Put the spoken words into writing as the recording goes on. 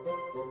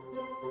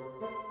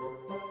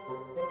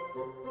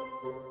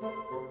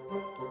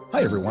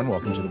Hi, everyone.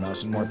 Welcome to the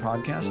Mouse and More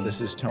podcast.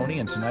 This is Tony,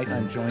 and tonight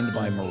I'm joined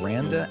by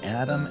Miranda,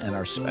 Adam, and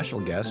our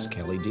special guest,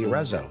 Kelly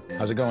D'Arezzo.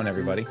 How's it going,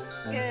 everybody?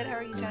 Good. How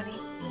are you, Tony?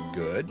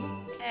 Good.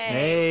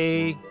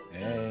 Hey.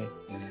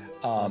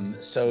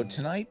 So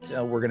tonight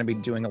we're going to be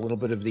doing a little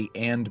bit of the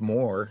and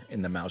more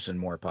in the Mouse and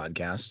More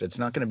podcast. It's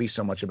not going to be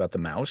so much about the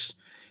mouse.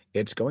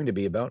 It's going to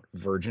be about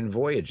Virgin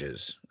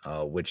Voyages,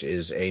 which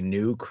is a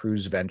new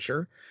cruise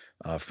venture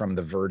from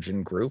the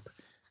Virgin Group.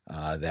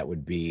 That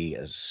would be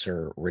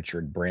Sir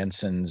Richard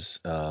Branson's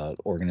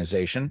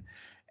organization.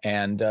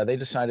 And they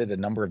decided a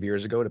number of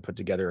years ago to put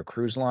together a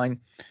cruise line.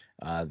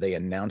 They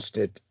announced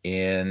it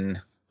in,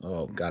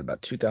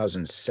 about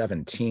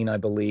 2017, I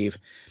believe.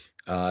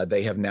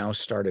 They have now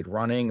started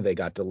running. They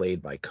got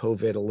delayed by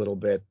COVID a little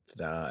bit,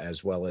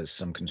 as well as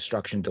some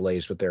construction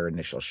delays with their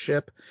initial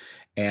ship.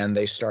 And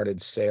they started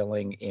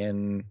sailing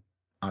in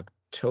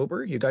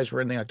October. You guys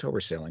were in the October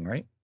sailing,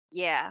 right?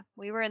 Yeah,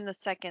 we were in the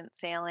second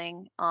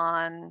sailing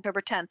on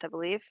October 10th, I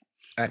believe.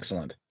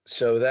 Excellent.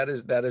 So that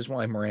is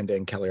why Miranda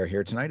and Kelly are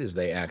here tonight, is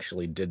they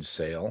actually did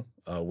sail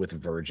with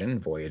Virgin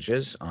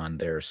Voyages on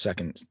their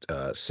second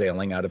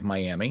sailing out of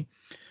Miami.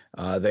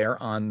 They're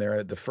on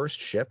the first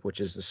ship, which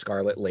is the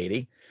Scarlet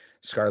Lady.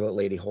 Scarlet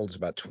Lady holds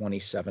about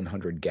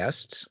 2,700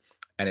 guests,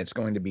 and it's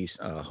going to be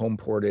home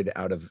ported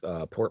out of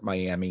Port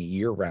Miami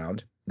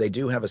year-round. They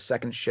do have a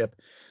second ship,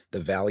 the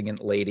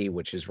Valiant Lady,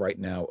 which is right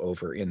now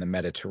over in the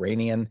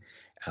Mediterranean,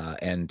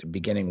 and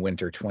beginning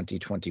winter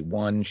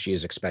 2021, she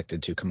is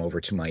expected to come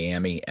over to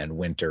Miami and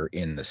winter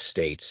in the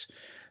States.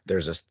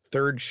 There's a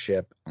third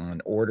ship on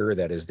order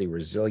that is the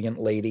Resilient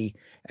Lady,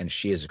 and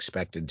she is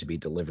expected to be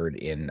delivered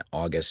in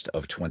August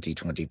of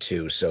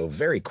 2022. So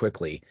very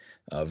quickly,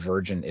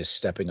 Virgin is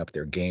stepping up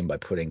their game by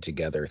putting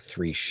together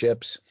three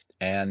ships.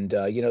 And,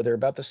 they're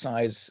about the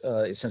size,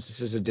 since this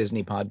is a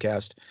Disney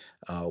podcast,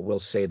 we'll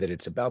say that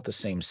it's about the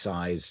same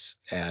size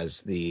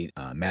as the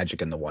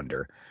Magic and the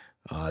Wonder.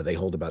 They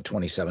hold about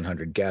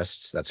 2,700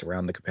 guests. That's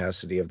around the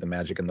capacity of the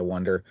Magic and the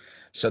Wonder.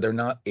 So they're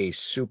not a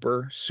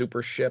super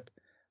ship,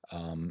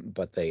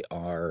 but they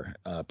are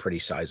pretty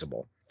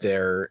sizable.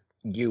 Their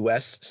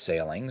U.S.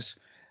 sailings,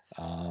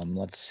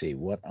 let's see,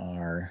 what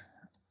are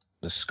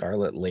the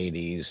Scarlet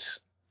Lady's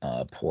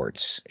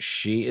ports?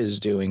 She is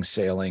doing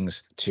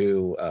sailings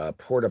to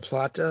Puerto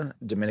Plata,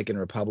 Dominican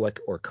Republic,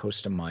 or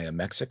Costa Maya,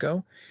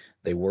 Mexico.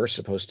 They were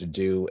supposed to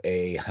do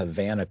a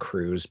Havana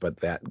cruise, but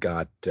that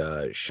got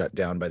shut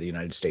down by the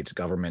United States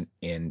government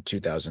in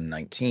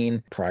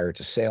 2019 prior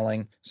to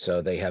sailing.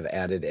 So they have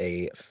added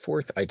a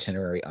fourth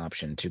itinerary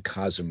option to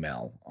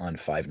Cozumel on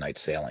 5-night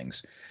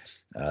sailings.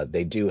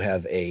 They do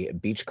have a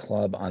beach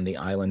club on the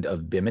island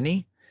of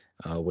Bimini,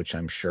 which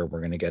I'm sure we're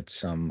going to get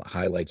some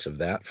highlights of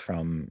that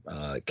from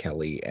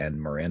Kelly and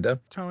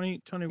Miranda.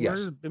 Tony,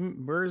 Yes.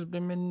 where's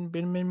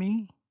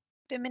Bimini?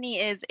 Bimini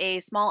is a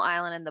small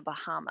island in the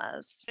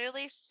Bahamas.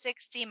 Literally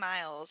 60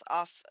 miles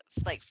off,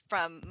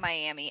 from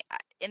Miami.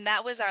 And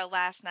that was our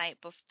last night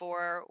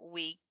before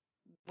we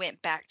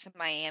went back to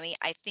Miami.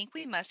 I think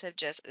we must have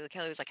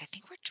Kelly was like, I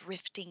think we're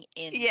drifting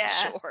in to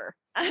shore.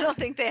 I don't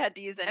think they had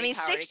to use any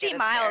power 60 to get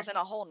miles there. in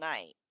a whole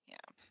night. Yeah.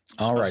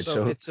 All right.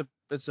 So it's a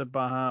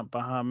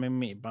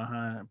Bahamian.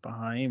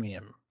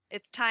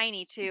 It's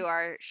tiny too.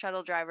 Our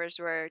shuttle drivers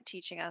were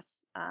teaching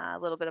us a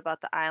little bit about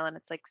the island.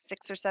 It's like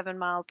 6 or 7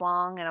 miles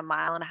long and 1.5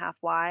 miles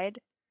wide.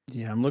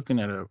 Yeah, I'm looking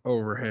at it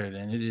overhead,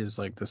 and it is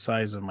like the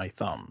size of my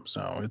thumb,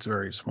 so it's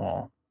very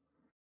small.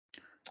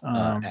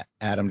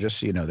 Adam, just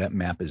so you know, that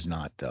map is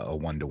not a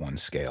 1-to-1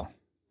 scale.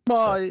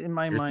 Well, So in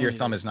my mind, your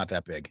thumb is not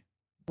that big.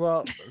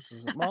 Well,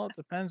 it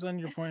depends on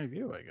your point of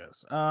view, I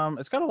guess.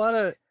 It's got a lot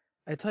of.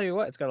 I tell you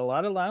what, it's got a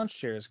lot of lounge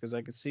chairs because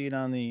I could see it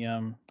on the.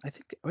 I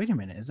think. Wait a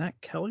minute, is that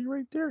Kelly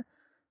right there?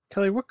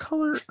 Kelly, what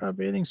color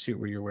bathing suit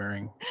were you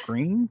wearing?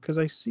 Green? Because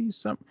I see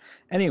some.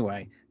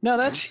 Anyway, no,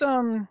 that's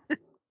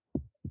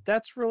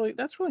really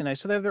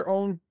nice. So they have their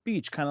own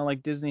beach, kind of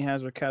like Disney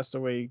has with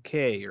Castaway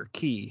Cay or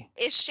Key.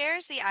 It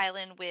shares the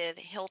island with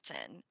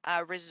Hilton,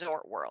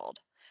 Resort World,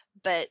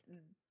 but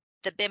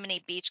the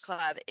Bimini Beach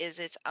Club is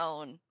its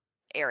own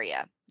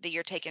area that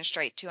you're taken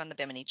straight to on the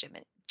Bimini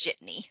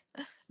Jitney.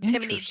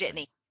 Bimini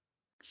Jitney.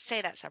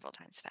 Say that several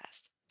times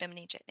fast.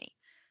 Bimini Jitney.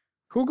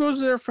 Who goes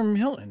there from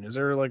Hilton? Is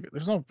there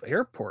there's no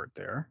airport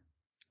there?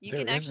 You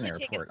There can is actually an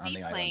take a airport on the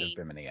seaplane. island of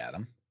Bimini,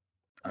 Adam.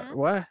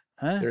 What?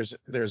 Huh?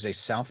 There's a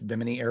South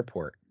Bimini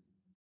airport.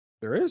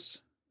 There is?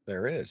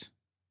 There is.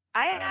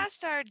 I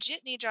asked our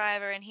Jitney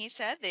driver, and he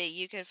said that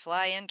you could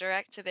fly in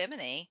direct to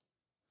Bimini.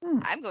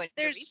 I'm going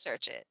to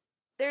research it.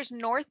 There's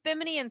North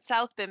Bimini and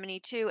South Bimini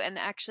too, and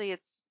actually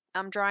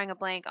I'm drawing a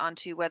blank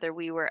onto whether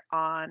we were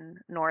on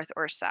North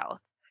or South.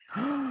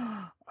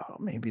 Oh,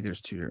 maybe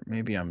there's two.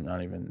 Maybe I'm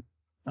not even.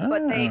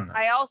 But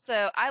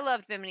I I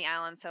loved Bimini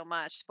Island so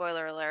much,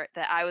 spoiler alert,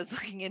 that I was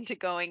looking into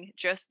going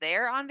just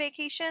there on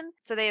vacation.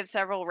 So they have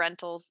several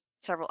rentals,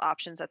 several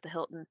options at the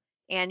Hilton,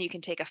 and you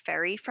can take a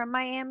ferry from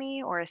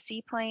Miami or a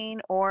seaplane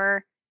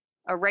or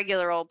a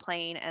regular old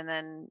plane and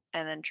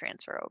then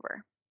transfer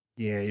over.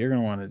 Yeah, you're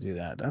gonna want to do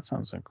that. That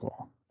sounds so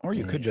cool. Or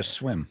you could just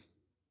swim.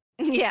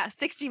 Yeah,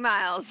 60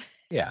 miles.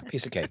 Yeah,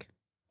 piece of cake.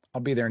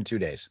 I'll be there in 2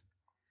 days.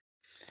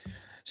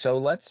 So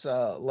let's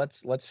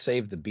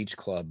save the beach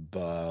club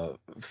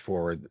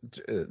for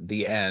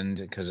the end,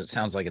 because it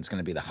sounds like it's going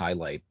to be the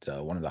highlight,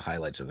 one of the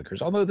highlights of the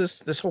cruise. Although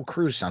this whole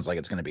cruise sounds like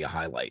it's going to be a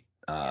highlight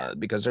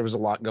because there was a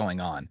lot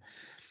going on.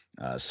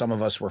 Some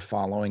of us were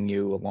following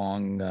you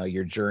along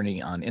your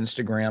journey on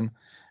Instagram,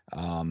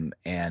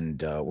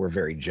 and we're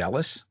very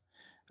jealous.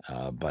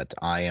 But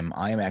I am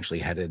actually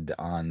headed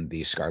on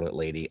the Scarlet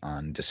Lady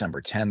on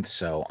December 10th,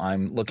 so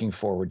I'm looking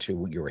forward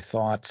to your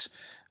thoughts,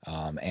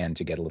 and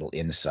to get a little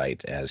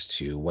insight as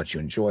to what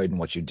you enjoyed and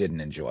what you didn't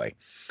enjoy.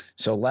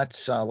 So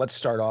let's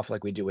start off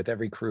like we do with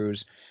every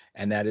cruise,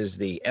 and that is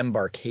the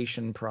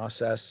embarkation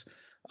process.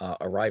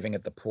 Arriving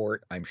at the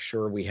port, I'm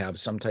sure we have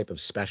some type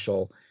of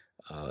special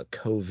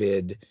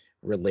COVID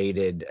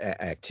related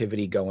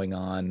activity going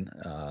on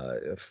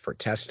for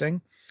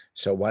testing.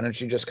 So why don't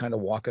you just kind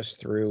of walk us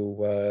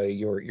through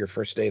your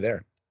first day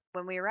there?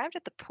 When we arrived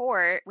at the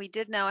port, we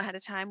did know ahead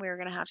of time we were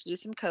going to have to do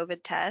some COVID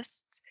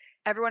tests.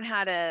 Everyone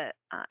had a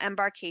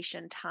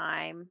embarkation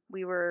time.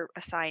 We were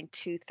assigned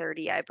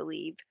 2:30, I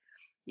believe.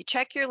 You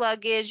check your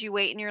luggage, you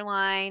wait in your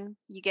line,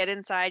 you get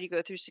inside, you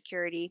go through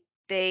security.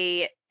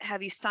 They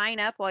have you sign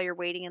up while you're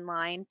waiting in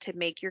line to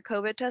make your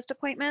COVID test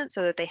appointment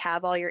so that they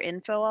have all your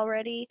info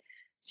already.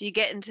 So you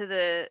get into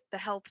the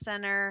health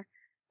center,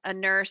 a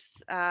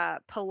nurse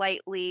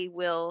politely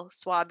will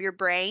swab your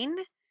brain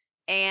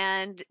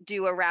and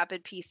do a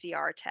rapid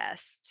PCR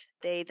test.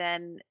 They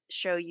then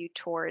show you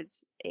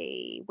towards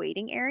a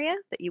waiting area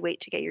that you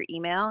wait to get your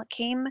email. It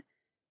came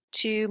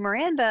to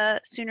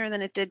Miranda sooner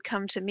than it did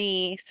come to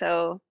me.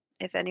 So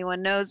if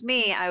anyone knows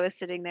me, I was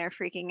sitting there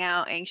freaking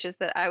out, anxious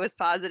that I was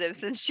positive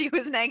since she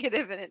was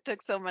negative and it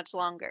took so much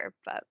longer.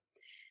 But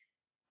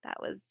that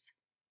was.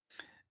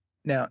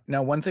 Now,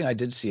 one thing I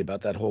did see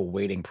about that whole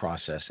waiting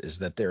process is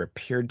that there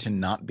appeared to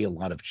not be a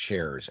lot of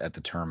chairs at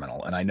the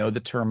terminal. And I know the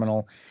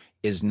terminal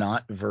is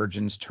not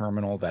Virgin's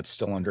terminal. That's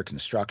still under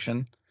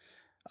construction.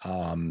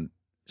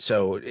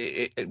 So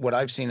what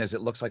I've seen is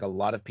it looks like a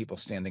lot of people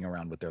standing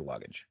around with their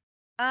luggage.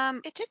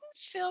 It didn't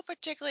feel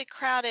particularly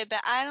crowded,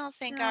 but I don't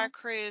think our No.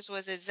 cruise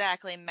was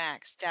exactly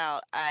maxed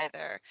out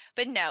either.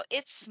 But no,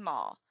 it's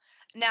small.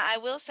 Now, I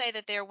will say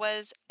that there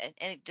was,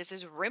 and this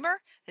is rumor,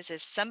 this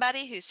is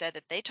somebody who said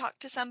that they talked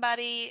to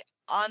somebody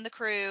on the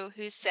crew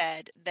who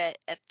said that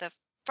at the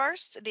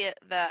first,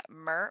 the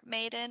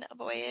Mermaiden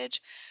voyage,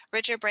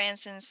 Richard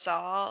Branson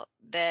saw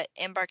that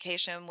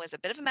embarkation was a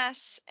bit of a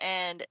mess,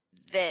 and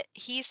that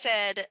he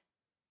said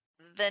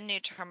the new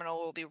terminal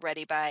will be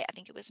ready by, I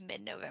think it was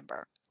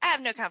mid-November. I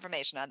have no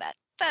confirmation on that.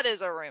 That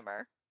is a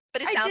rumor.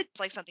 But it I sounds did.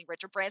 like something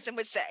Richard Branson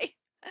would say.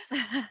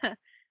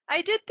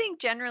 I did think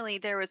generally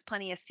there was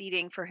plenty of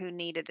seating for who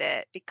needed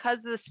it.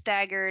 Because the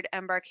staggered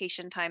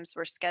embarkation times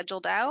were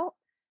scheduled out,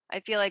 I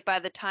feel like by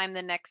the time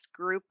the next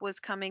group was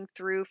coming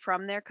through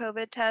from their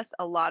COVID test,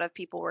 a lot of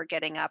people were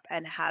getting up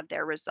and had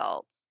their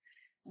results.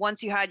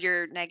 Once you had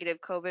your negative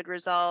COVID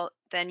result,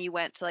 then you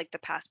went to like the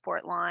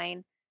passport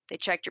line. They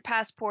checked your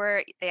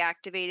passport, they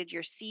activated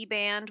your C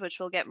band, which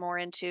we'll get more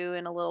into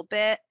in a little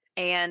bit,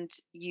 and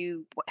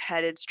you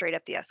headed straight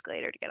up the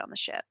escalator to get on the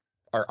ship.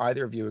 Are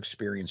either of you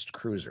experienced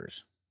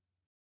cruisers?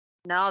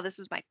 No, this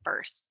was my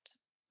first.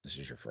 This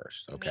is your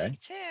first. Me Okay.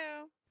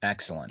 too.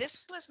 Excellent.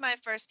 This was my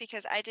first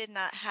because I did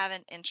not have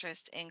an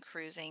interest in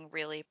cruising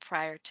really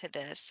prior to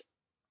this.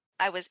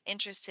 I was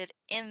interested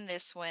in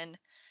this one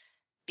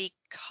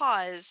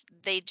because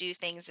they do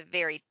things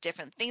very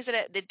different. Things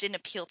that didn't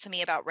appeal to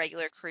me about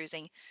regular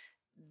cruising,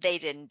 they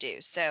didn't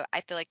do. So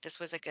I feel like this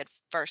was a good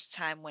first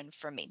time one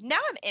for me. Now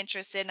I'm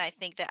interested and I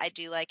think that I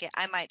do like it.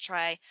 I might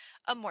try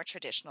a more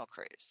traditional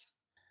cruise.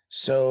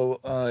 So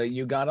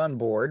you got on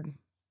board,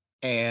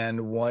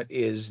 and what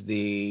is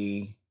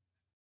the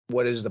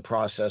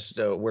process?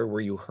 Where were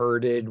you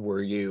herded?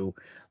 Were you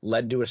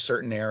led to a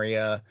certain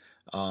area?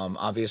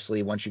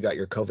 Obviously, once you got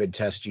your COVID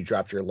test, you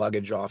dropped your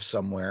luggage off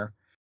somewhere,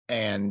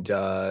 and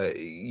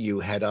you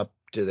head up.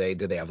 Do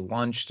they have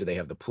lunch? Do they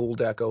have the pool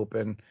deck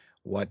open?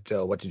 What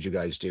did you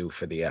guys do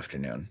for the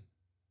afternoon?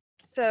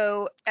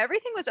 So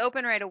everything was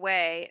open right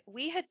away.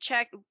 We had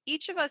checked,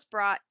 each of us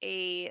brought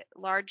a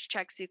large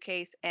check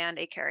suitcase and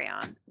a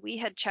carry-on. We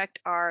had checked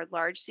our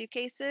large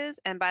suitcases,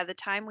 and by the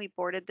time we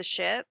boarded the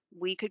ship,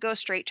 we could go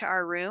straight to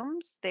our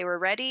rooms. They were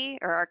ready,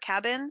 or our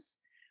cabins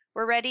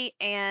were ready,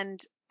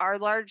 and our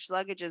large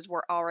luggages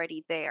were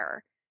already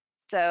there.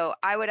 So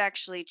I would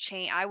actually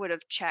I would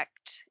have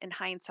checked, in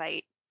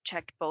hindsight,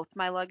 checked both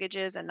my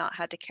luggages and not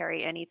had to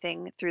carry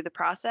anything through the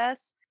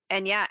process.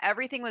 And yeah,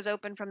 everything was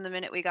open from the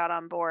minute we got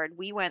on board.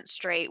 We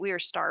were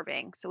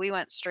starving. So we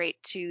went straight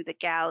to the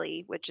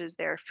galley, which is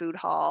their food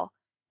hall,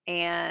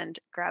 and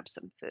grabbed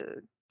some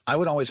food. I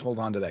would always hold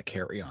on to that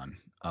carry-on.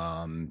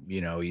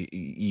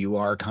 You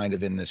are kind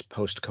of in this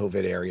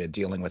post-COVID area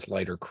dealing with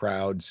lighter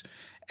crowds,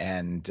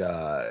 and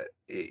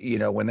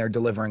when they're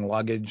delivering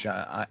luggage,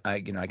 I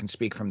can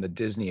speak from the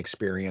Disney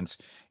experience.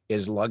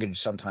 Is luggage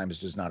sometimes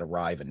does not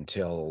arrive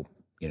until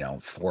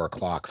 4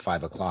 o'clock,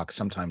 5 o'clock,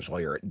 sometimes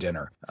while you're at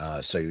dinner.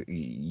 So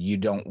you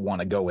don't want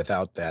to go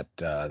without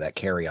that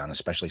carry-on,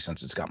 especially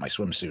since it's got my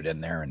swimsuit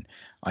in there, and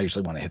I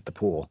usually want to hit the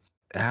pool.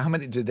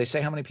 Did they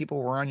say how many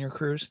people were on your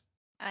cruise?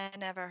 I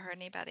never heard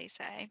anybody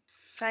say.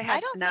 I I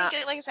had don't not.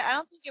 think it, like I said, I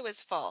don't think it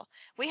was full.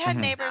 We had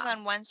Mhm. neighbors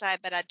on one side,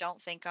 but I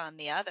don't think on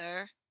the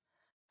other.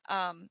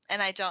 And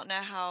I don't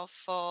know how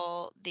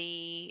full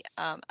the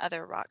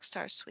other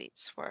Rockstar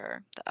suites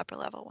were, the upper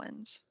level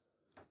ones.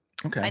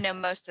 Okay. I know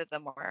most of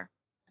them were.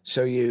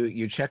 So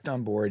you checked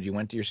on board, you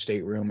went to your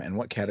stateroom, and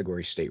what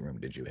category stateroom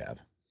did you have?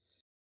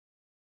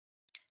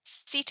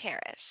 Sea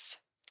Terrace.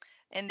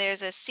 And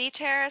there's a Sea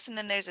Terrace, and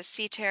then there's a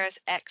Sea Terrace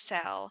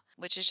XL,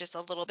 which is just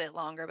a little bit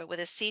longer. But with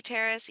a Sea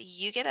Terrace,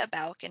 you get a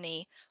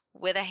balcony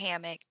with a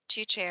hammock,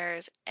 2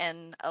 chairs,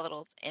 and a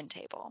little end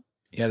table.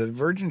 Yeah, the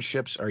Virgin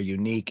ships are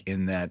unique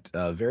in that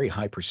a very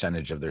high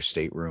percentage of their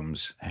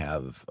staterooms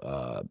have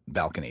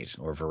balconies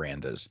or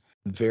verandas.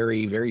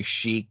 Very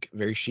chic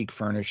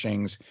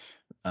furnishings.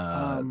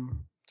 Tony,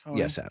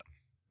 Yes, Adam.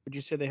 would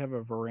you say they have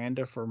a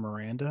veranda for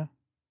Miranda?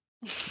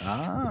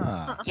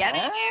 Ah, Yeah, they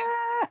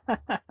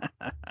do.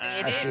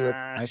 They do.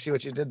 I see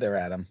what you did there,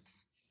 Adam.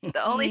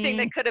 The only thing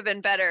that could have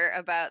been better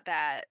about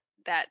that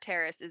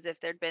terrace is if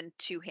there'd been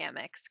 2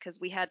 hammocks, because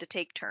we had to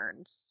take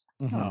turns.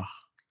 Oh,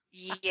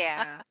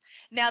 Yeah.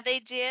 Now they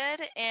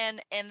did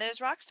in those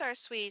Rockstar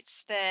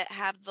suites that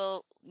have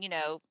the,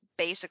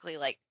 basically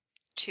like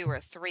 2 or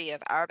 3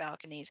 of our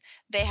balconies,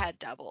 they had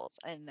doubles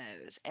in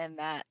those and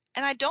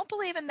I don't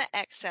believe in the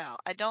XL.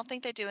 I don't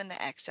think they do in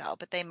the XL,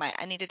 but they might.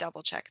 I need to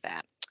double check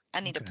that.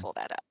 I need to Okay. pull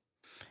that up.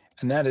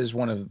 And that is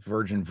one of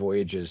Virgin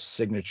Voyage's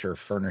signature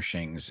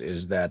furnishings,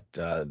 is that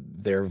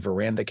their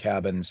veranda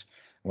cabins,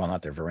 well,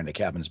 not their veranda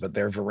cabins, but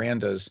their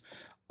verandas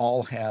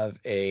all have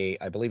I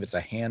believe it's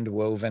a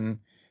hand-woven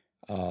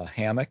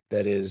hammock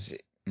that is,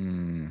 I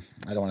don't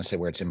want to say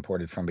where it's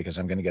imported from because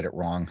I'm going to get it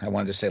wrong. I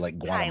wanted to say like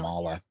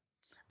Guatemala.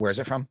 Thailand. Where is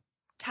it from?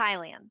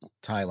 Thailand.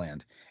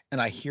 Thailand.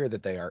 And I hear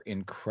that they are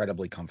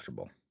incredibly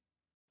comfortable.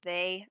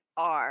 They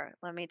are,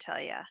 let me tell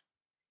you.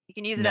 You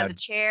can use it Now, as a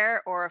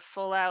chair or a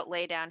full-out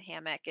lay-down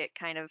hammock. It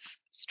kind of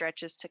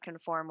stretches to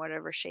conform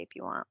whatever shape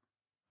you want.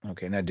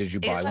 okay, now did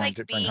you buy It's one like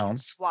to bring being home?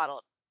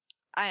 swaddled.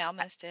 I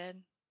almost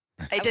did.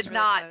 I I was did really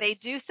not. They close.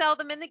 do sell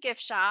them in the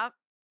gift shop.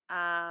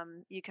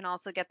 You can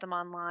also get them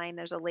online.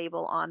 There's a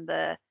label on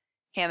the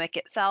hammock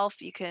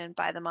itself. You can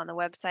buy them on the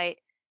website.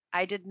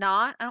 I did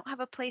not. I don't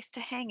have a place to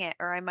hang it,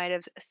 or I might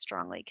have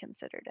strongly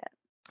considered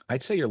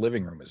I'd say your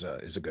living room is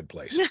a good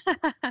place.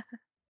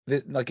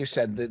 it. Like you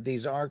said,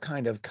 these are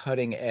kind of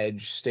cutting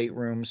edge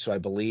staterooms. So I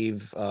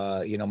believe,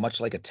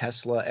 much like a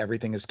Tesla,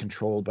 everything is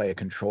controlled by a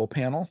control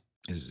panel.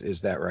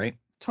 Is that right?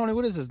 Tony,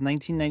 what is this?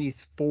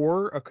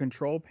 1994? A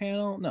control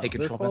panel? No, A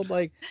control panel.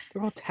 They're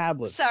called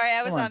tablets. Sorry,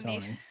 I was Come on, on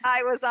mute. Tony.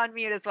 I was on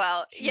mute as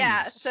well.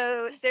 Yeah, Jeez.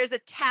 so there's a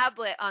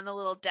tablet on the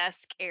little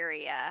desk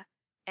area,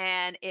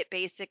 and it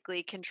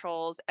basically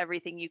controls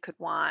everything you could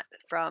want,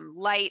 from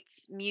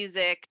lights,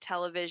 music,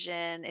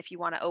 television, if you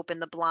want to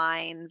open the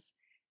blinds.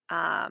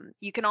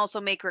 You can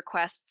also make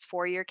requests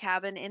for your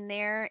cabin in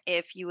there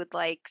if you would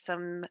like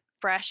some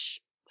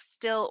fresh,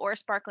 still or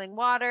sparkling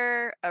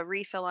water, a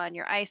refill on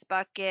your ice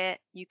bucket.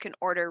 You can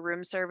order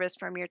room service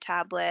from your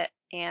tablet,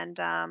 and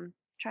trying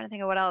to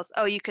think of what else.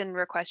 Oh, you can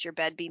request your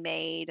bed be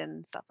made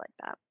and stuff like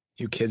that.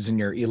 You kids and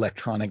your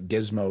electronic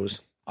gizmos.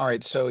 All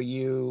right, so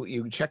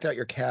you checked out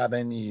your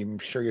cabin. I'm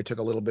sure you took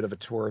a little bit of a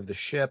tour of the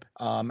ship.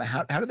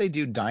 How do they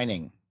do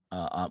dining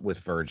with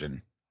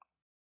Virgin?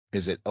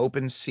 Is it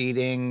open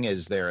seating?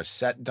 Is there a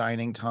set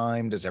dining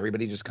time? Does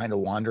everybody just kind of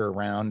wander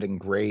around and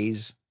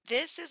graze?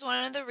 This is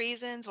one of the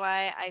reasons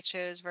why I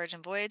chose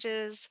Virgin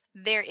Voyages.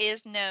 There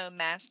is no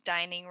mass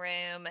dining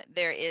room.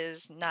 There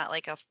is not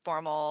like a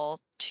formal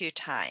 2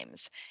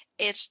 times.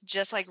 It's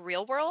just like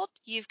real world.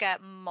 You've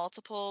got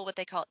multiple what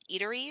they call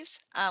eateries,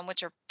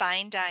 which are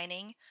fine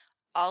dining.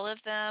 All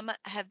of them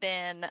have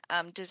been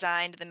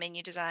the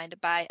menu designed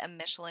by a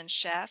Michelin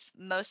chef.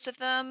 Most of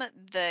them,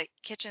 the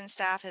kitchen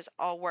staff has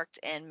all worked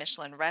in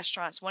Michelin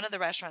restaurants. One of the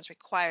restaurants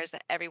requires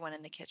that everyone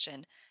in the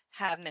kitchen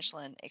have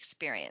Michelin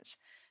experience.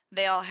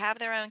 They all have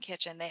their own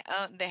kitchen.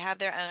 They have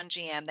their own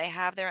GM. They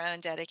have their own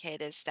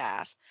dedicated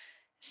staff.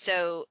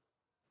 So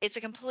it's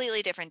a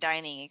completely different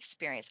dining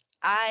experience.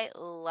 I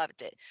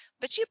loved it.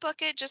 But you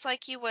book it just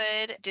like you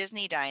would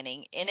Disney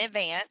dining in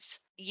advance.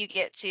 You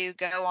get to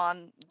go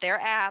on their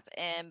app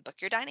and book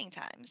your dining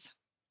times.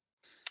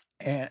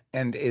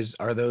 And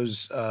are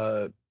those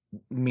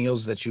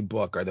meals that you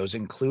book, are those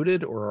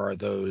included or are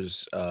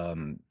those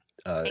extra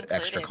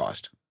Included.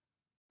 cost?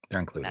 They're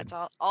included. That's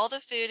all. All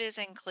the food is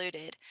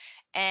included.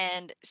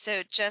 And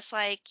so just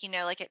like,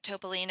 like at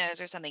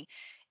Topolino's or something,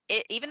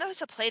 even though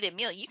it's a plated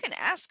meal, you can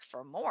ask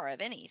for more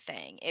of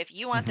anything. If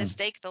you want the Mhm.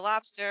 steak, the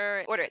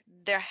lobster, order it.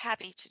 They're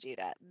happy to do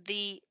that.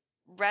 The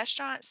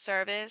restaurant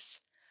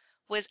service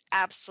was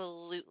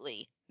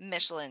absolutely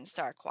Michelin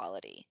star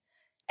quality.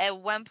 At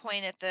one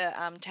point at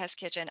the test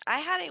kitchen, I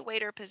had a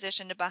waiter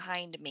positioned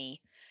behind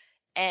me,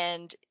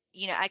 and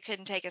I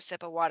couldn't take a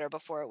sip of water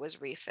before it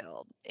was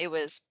refilled. It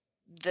was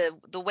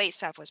the wait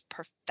staff was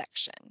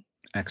perfection.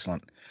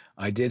 Excellent.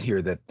 I did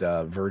hear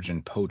that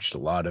Virgin poached a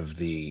lot of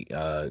the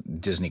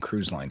Disney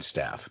Cruise Line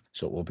staff,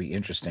 so it will be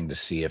interesting to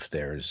see if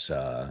there's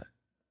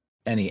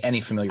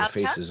any familiar I'll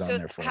tell faces on you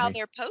there for how me.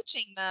 they're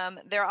poaching them.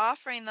 They're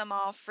offering them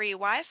all free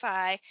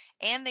Wi-Fi,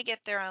 and they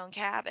get their own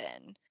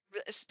cabin.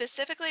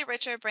 Specifically,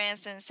 Richard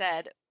Branson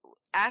said,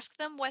 ask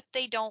them what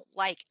they don't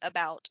like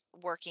about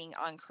working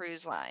on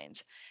cruise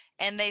lines.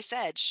 And they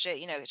said,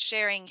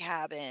 sharing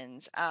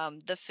cabins,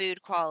 the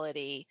food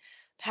quality,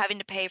 having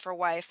to pay for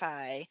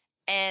Wi-Fi,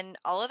 and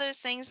all of those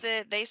things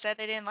that they said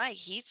they didn't like.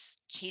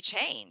 He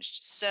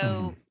changed.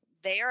 So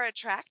they are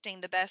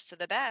attracting the best of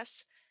the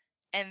best,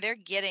 and they're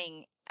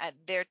getting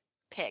their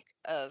pick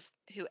of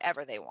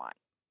whoever they want.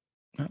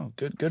 Oh,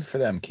 good for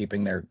them,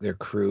 keeping their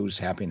crew's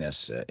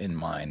happiness in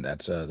mind.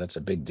 That's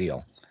a big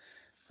deal,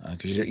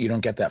 because you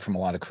don't get that from a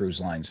lot of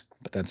cruise lines.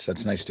 But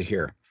that's nice to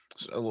hear.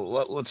 So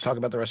let's talk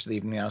about the rest of the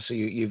evening now. So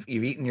you've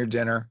eaten your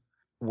dinner.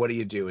 What do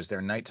you do? Is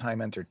there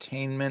nighttime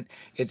entertainment?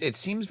 It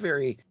seems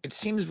very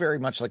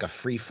much like a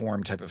free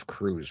form type of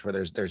cruise where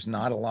there's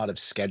not a lot of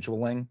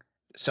scheduling.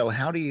 So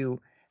how do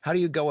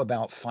you go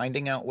about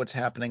finding out what's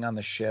happening on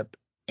the ship,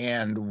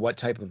 and what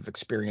type of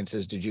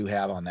experiences did you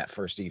have on that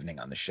first evening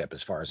on the ship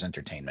as far as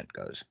entertainment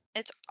goes?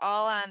 It's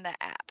all on the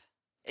app.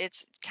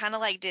 It's kind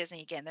of like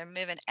Disney again. They're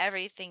moving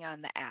everything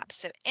on the app.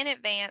 So in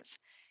advance,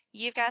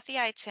 you've got the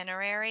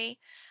itinerary.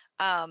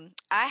 I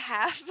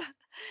have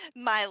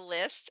my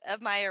list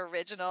of my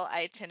original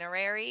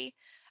itinerary.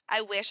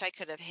 I wish I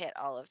could have hit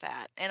all of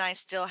that, and I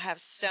still have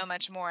so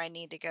much more I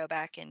need to go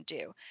back and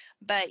do.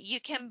 But you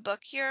can book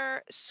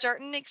your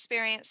certain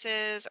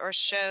experiences or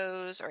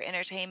shows or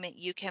entertainment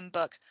you can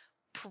book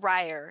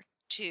prior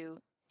to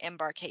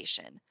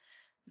embarkation.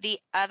 The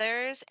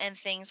others and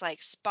things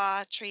like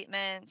spa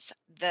treatments,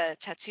 the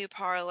tattoo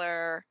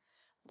parlor,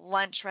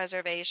 lunch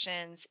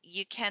reservations,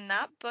 you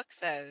cannot book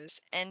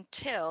those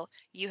until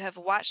you have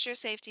watched your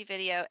safety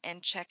video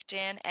and checked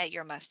in at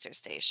your muster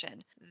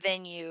station.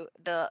 Then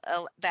the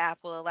app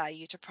will allow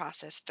you to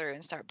process through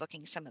and start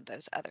booking some of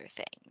those other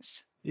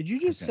things. Did you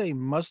just Okay. say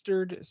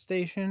mustard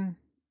station?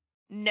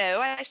 No,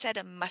 I said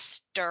a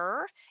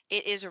muster.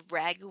 It is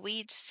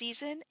ragweed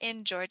season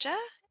in Georgia.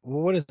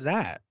 Well, what is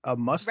that? A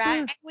mustard?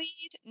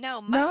 Ragweed?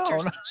 No, muster No,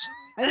 no. station.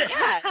 I know,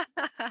 Yeah,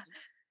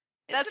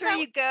 it's That's where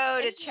about you go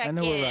and to you check I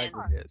know where in.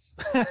 ragweed is.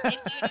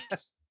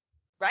 use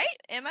right?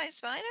 Am I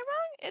spelling it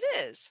wrong? It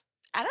is.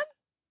 Adam?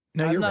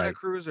 No, I'm you're not a right.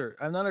 cruiser.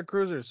 I'm not a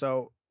cruiser.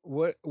 So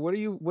what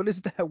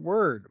is that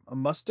word? A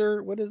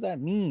muster? What does that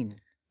mean?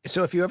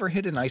 So if you ever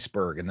hit an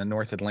iceberg in the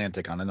North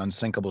Atlantic on an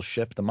unsinkable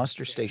ship, the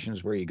muster station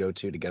is where you go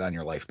to get on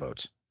your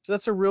lifeboats. So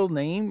that's a real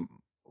name?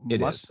 It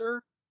is.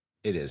 Muster?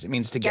 It is. It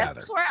means to Guess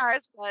gather. where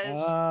ours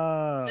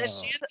was? The Oh.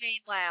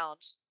 Champagne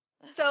Lounge.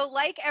 So,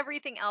 like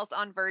everything else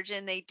on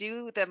Virgin, they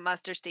do the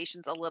muster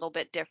stations a little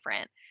bit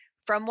different.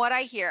 From what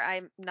I hear,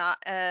 I'm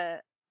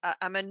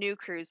a new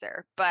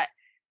cruiser, but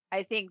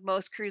I think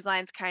most cruise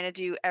lines kind of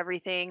do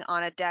everything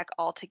on a deck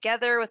all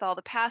together with all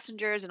the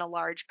passengers in a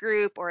large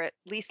group, or at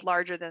least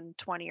larger than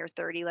 20 or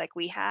 30 like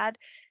we had.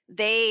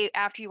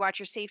 After you watch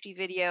your safety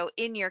video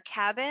in your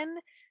cabin,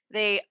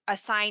 they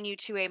assign you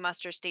to a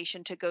muster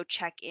station to go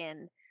check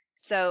in.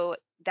 So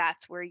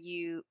that's where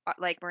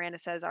like Miranda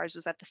says, ours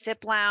was at the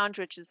Sip Lounge,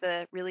 which is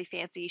the really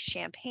fancy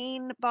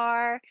champagne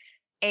bar.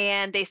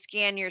 And they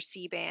scan your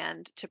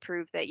C-band to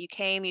prove that you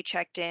came, you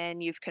checked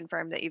in, you've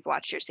confirmed that you've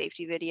watched your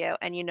safety video,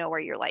 and you know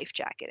where your life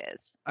jacket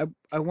is.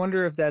 I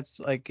wonder if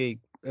that's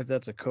if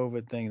that's a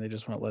COVID thing. They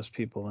just want less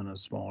people in a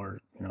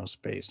smaller,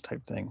 space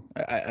type thing.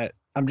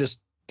 I'm just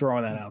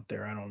throwing that out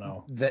there. I don't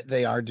know. That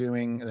they are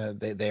doing.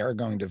 They are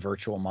going to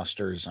virtual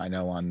musters. I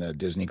know on the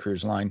Disney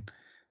Cruise Line.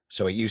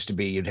 So it used to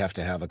be you'd have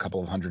to have a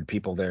couple of hundred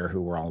people there who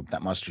were all at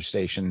that muster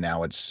station.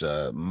 Now it's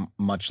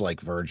much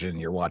like Virgin.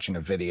 You're watching a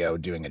video,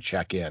 doing a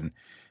check-in,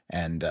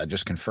 and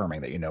just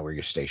confirming that you know where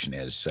your station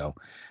is. So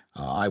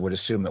I would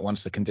assume that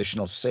once the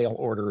conditional sale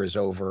order is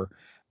over,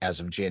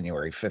 as of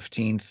January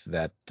 15th,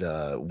 that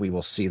we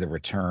will see the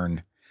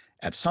return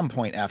at some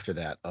point after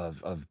that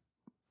of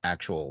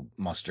actual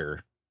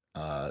muster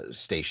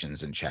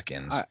stations and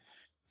check-ins.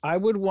 I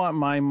would want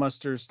my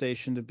muster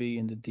station to be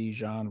in the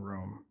Dijon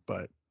room,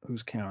 but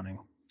who's counting?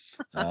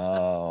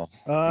 Oh,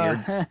 Uh,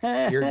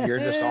 you're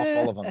just all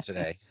full of them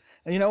today.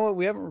 And you know what?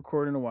 We haven't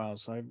recorded in a while,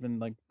 so I've been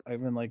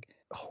like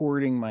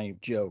hoarding my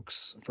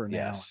jokes for now,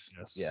 Yes, I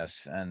guess.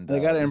 yes, and And I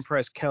got to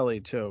impress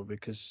Kelly too,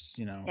 because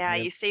Yeah, we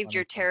you have saved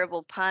your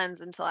terrible puns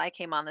until I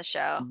came on the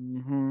show.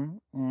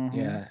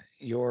 yeah,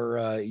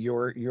 your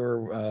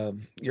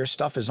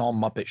stuff is all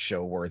Muppet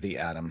Show worthy,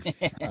 Adam.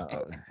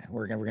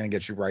 We're gonna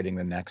get you writing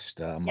the next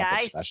Yeah,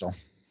 Muppet special.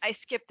 I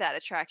skipped that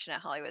attraction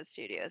at Hollywood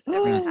Studios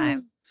every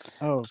time.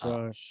 Oh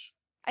gosh.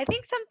 I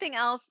think something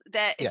else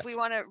that if we Yes.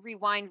 want to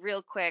rewind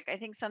real quick, I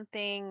think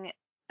something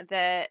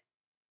that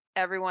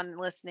everyone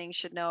listening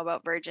should know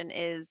about Virgin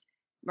is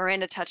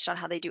Miranda touched on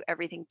how they do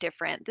everything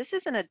different. This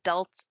is an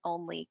adults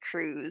only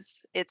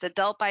cruise. It's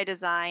adult by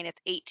design,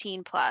 it's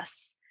 18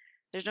 plus.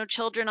 There's no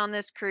children on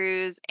this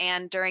cruise,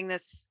 and during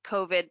this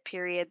COVID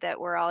period that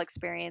we're all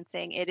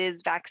experiencing, it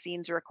is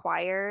vaccines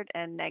required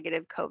and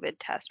negative COVID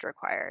test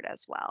required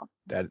as well.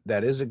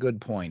 That is a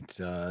good point.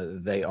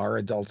 They are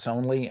adults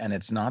only, and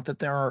it's not that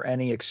there are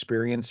any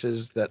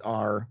experiences that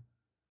are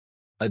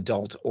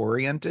adult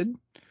oriented.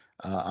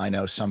 I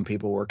know some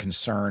people were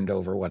concerned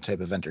over what type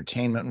of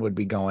entertainment would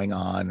be going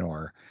on,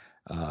 or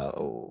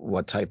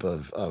what type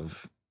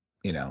of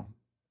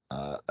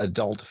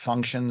adult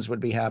functions would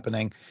be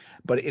happening.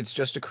 But it's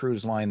just a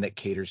cruise line that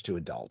caters to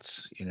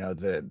adults.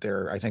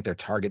 I think their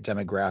target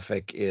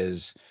demographic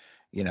is,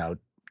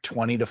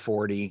 20 to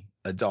 40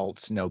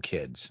 adults, no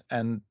kids,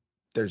 and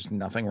there's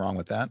nothing wrong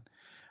with that.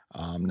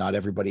 Not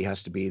everybody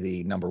has to be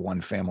the number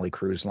one family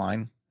cruise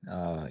line,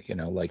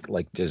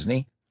 like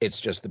Disney. It's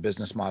just the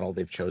business model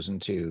they've chosen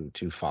to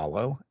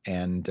follow,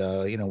 and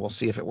we'll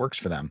see if it works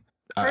for them.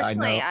 I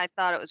Personally, know. I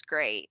thought it was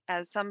great.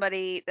 As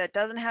somebody that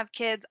doesn't have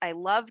kids, I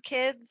love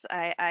kids.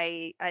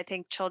 I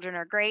think children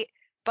are great.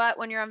 But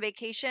when you're on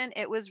vacation,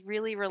 it was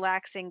really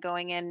relaxing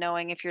going in,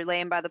 knowing if you're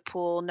laying by the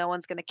pool, no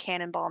one's going to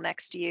cannonball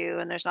next to you,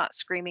 and there's not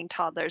screaming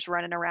toddlers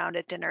running around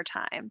at dinner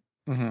time.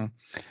 Hmm.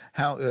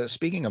 How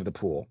speaking of the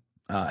pool,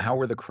 how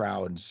were the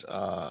crowds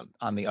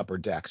on the upper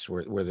decks?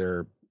 Were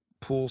there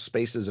pool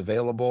spaces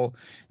available?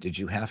 Did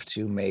you have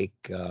to make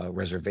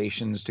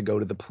reservations to go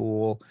to the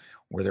pool?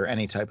 Were there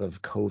any type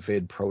of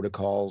COVID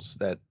protocols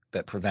that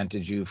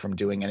prevented you from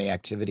doing any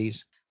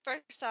activities?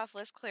 First off,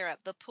 let's clear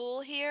up. The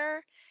pool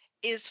here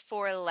is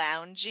for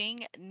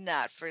lounging,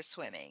 not for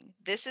swimming.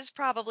 This is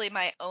probably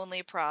my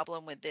only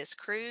problem with this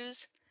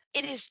cruise.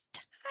 It is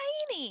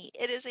tiny.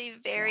 It is a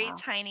very Yeah.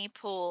 tiny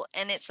pool,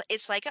 and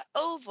it's like an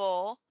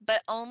oval,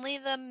 but only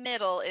the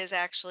middle is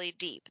actually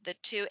deep. The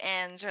two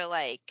ends are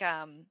like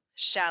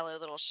shallow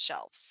little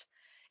shelves.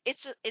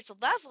 It's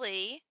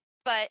lovely,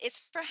 but it's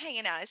for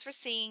hanging out. It's for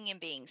seeing and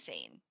being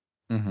seen,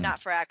 Hmm.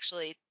 not for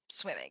actually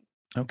swimming.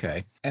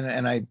 Okay.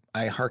 And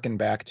I hearken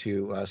back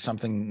to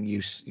something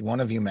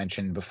one of you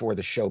mentioned before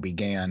the show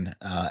began,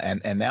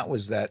 and that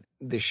was that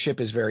the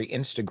ship is very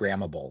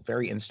Instagrammable,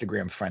 very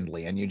Instagram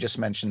friendly. And you just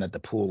mentioned that the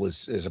pool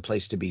is a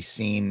place to be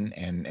seen,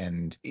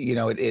 and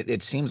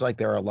it seems like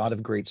there are a lot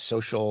of great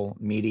social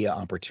media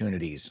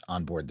opportunities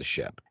on board the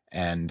ship.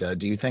 And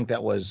do you think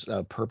that was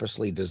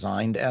purposely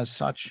designed as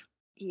such?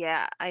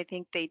 Yeah, I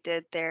think they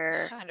did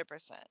their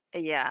 100%.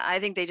 Yeah, I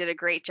think they did a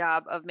great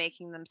job of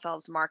making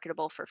themselves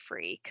marketable for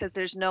free because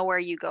there's nowhere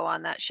you go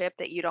on that ship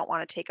that you don't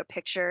want to take a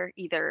picture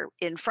either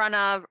in front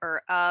of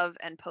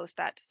and post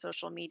that to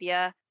social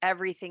media.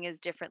 Everything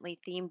is differently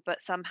themed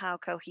but somehow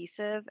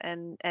cohesive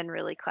and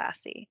really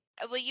classy.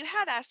 Well, you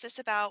had asked us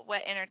about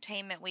what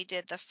entertainment we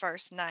did the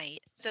first night.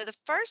 So the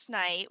first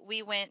night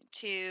we went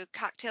to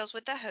Cocktails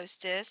with the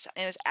Hostess.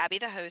 It was Abby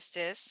the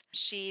hostess.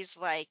 She's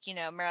like,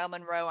 Marilyn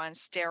Monroe on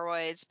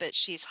steroids, but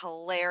she's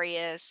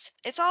hilarious.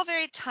 It's all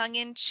very tongue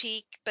in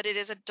cheek, but it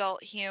is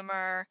adult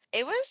humor.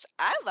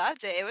 I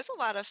loved it. It was a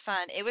lot of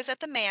fun. It was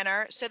at the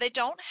Manor, so they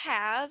don't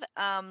have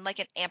like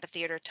an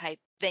amphitheater type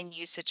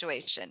venue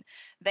situation.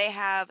 They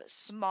have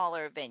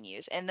smaller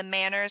venues, and the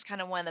Manor is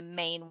kind of one of the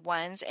main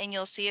ones, and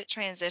you'll see it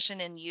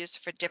transition and used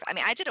for different. I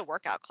mean, I did a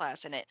workout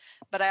class in it,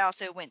 but I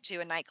also went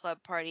to a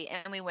nightclub party,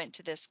 and we went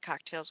to this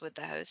Cocktails with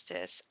the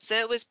Hostess. So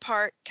it was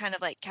part kind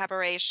of like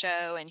cabaret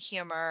show and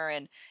humor,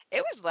 and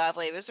it was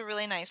lovely. It was a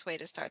really nice way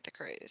to start the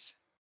cruise.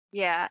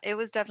 Yeah, it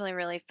was definitely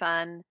really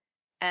fun.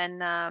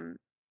 And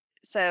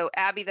so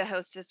Abby, the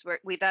hostess,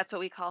 that's what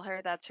we call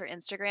her. That's her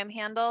Instagram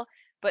handle.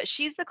 But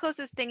she's the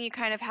closest thing you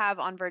kind of have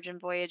on Virgin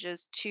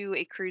Voyages to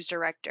a cruise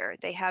director.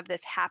 They have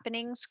this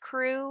happenings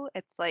crew.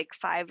 It's like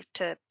 5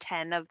 to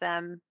 10 of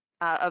them,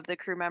 of the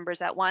crew members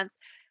at once,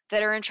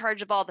 that are in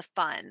charge of all the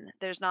fun.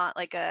 There's not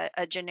like a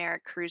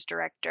generic cruise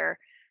director.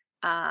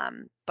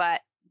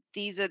 But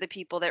these are the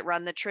people that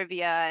run the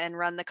trivia and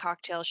run the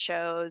cocktail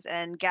shows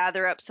and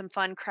gather up some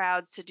fun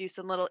crowds to do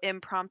some little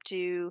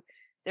impromptu.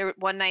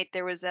 One night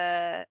there was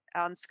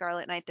on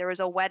Scarlet Night there was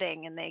a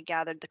wedding and they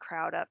gathered the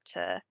crowd up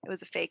it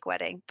was a fake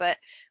wedding, but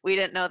we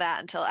didn't know that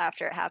until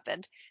after it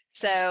happened.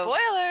 So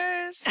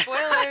Spoilers,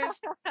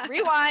 spoilers.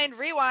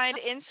 Rewind,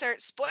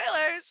 insert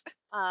spoilers.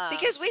 um,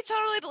 Because we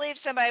totally believed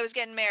somebody was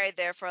getting married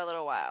there for a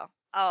little while.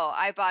 oh,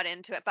 I bought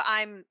into it, but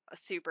I'm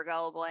super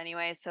gullible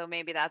anyway, so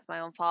maybe that's my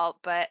own fault.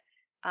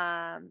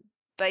 Um,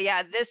 but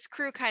yeah, this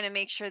crew kind of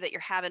makes sure that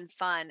you're having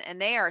fun,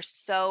 and they are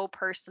so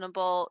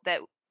personable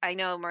that I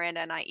know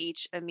Miranda and I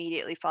each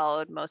immediately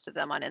followed most of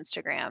them on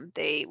Instagram.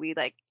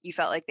 You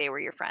felt like they were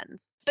your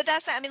friends. But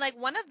that's not, I mean, like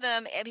one of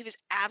them, and he was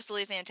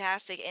absolutely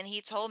fantastic. And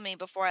he told me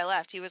before I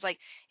left, he was like,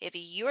 if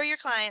you or your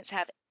clients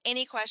have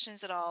any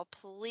questions at all,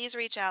 please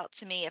reach out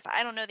to me. If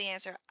I don't know the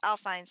answer, I'll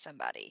find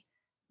somebody.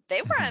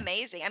 They were Hmm.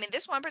 amazing. I mean,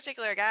 this one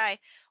particular guy,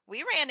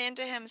 we ran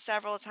into him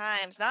several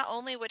times. Not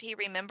only would he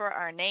remember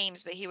our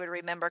names, but he would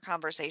remember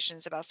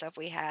conversations about stuff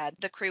we had.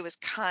 The crew was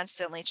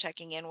constantly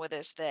checking in with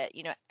us that,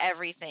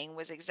 everything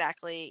was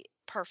exactly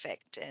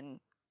perfect. And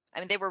I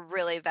mean, they were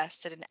really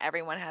vested in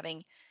everyone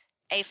having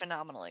a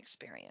phenomenal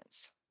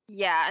experience.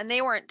 Yeah, and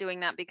they weren't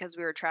doing that because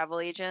we were travel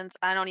agents.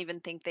 I don't even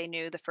think they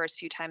knew the first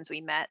few times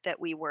we met that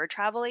we were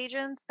travel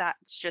agents.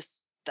 That's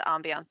just the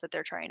ambiance that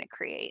they're trying to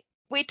create.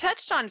 We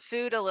touched on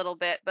food a little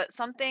bit, but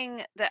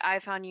something that I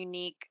found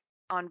unique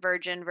on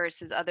Virgin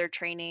versus other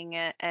training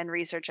and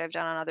research I've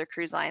done on other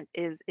cruise lines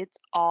is it's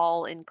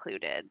all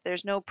included.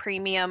 There's no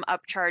premium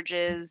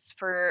upcharges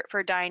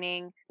for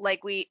dining.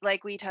 Like we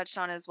touched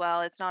on as well,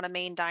 it's not a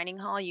main dining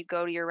hall. You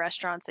go to your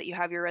restaurants that you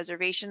have your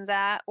reservations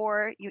at,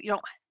 or you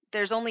don't.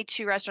 There's only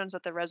 2 restaurants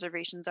that the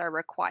reservations are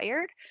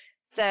required.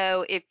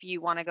 So if you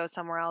want to go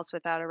somewhere else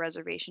without a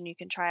reservation, you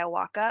can try a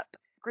walk up.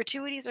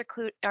 Gratuities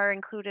are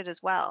included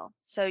as well.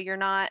 So you're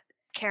not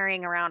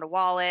carrying around a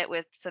wallet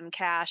with some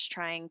cash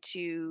trying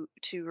to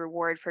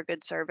reward for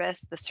good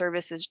service. The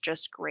service is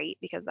just great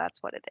because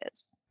that's what it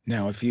is.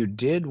 Now, if you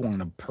did want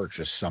to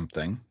purchase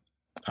something,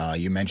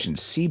 you mentioned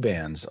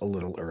C-bands a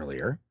little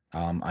earlier.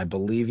 I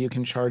believe you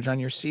can charge on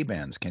your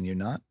C-bands, can you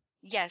not?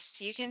 Yes,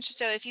 you can.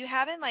 So if you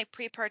haven't like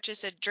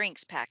pre-purchased a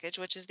drinks package,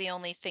 which is the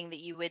only thing that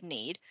you would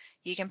need,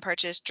 you can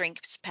purchase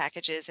drinks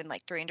packages in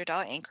like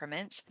 $300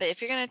 increments. But if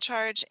you're going to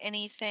charge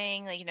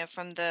anything, like,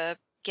 from the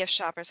gift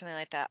shop or something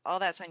like that, all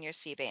that's on your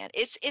C band.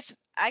 It's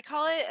I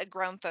call it a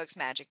grown folks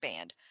magic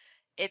band.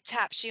 It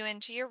taps you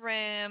into your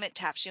room, it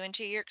taps you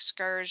into your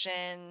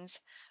excursions,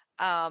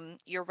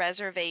 your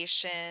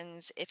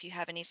reservations, if you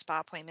have any spa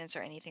appointments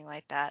or anything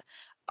like that.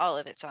 All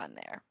of it's on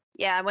there.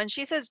 Yeah, when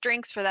she says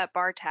drinks for that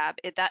bar tab,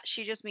 that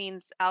she just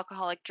means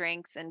alcoholic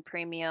drinks and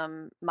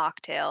premium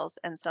mocktails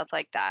and stuff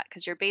like that.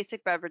 Because your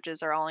basic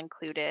beverages are all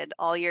included.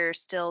 All your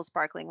still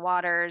sparkling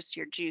waters,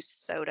 your juice,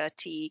 soda,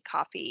 tea,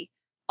 coffee,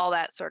 all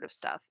that sort of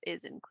stuff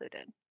is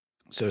included.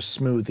 So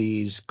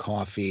smoothies,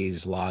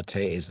 coffees,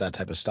 lattes, that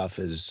type of stuff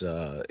is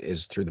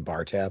through the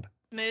bar tab.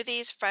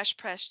 Smoothies, fresh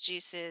pressed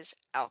juices,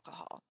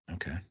 alcohol.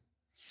 Okay.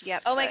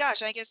 Yep. Oh my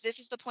gosh, I guess this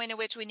is the point at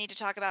which we need to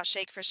talk about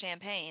Shake for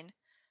Champagne,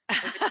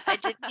 which I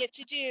didn't get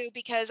to do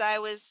because I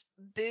was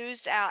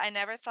boozed out. I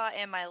never thought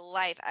in my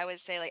life I would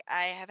say, like,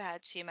 I have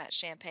had too much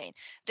champagne.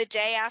 The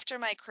day after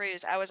my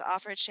cruise, I was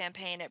offered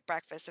champagne at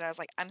breakfast, and I was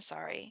like, I'm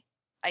sorry.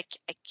 I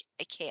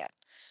can't.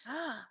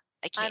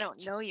 I I don't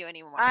can't. know you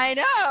anymore. I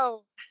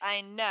know.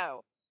 I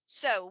know.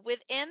 So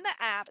within the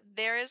app,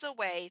 there is a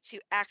way to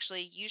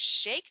actually, you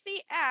shake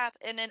the app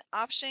and an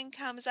option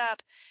comes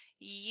up.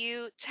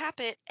 You tap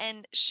it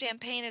and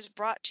champagne is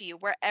brought to you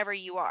wherever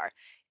you are.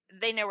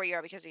 They know where you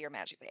are because of your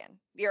magic band.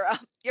 Your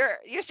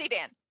C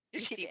band. Your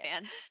C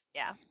band.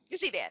 Yeah. Your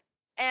C band.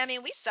 And I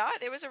mean, we saw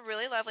it. There was a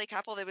really lovely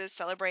couple that was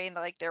celebrating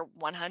like their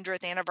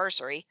 100th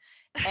anniversary,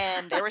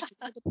 and they were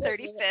sitting at the pool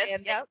 35th.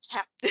 and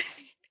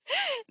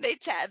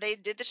they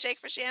did the shake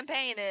for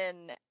champagne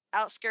and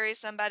out scurry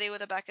somebody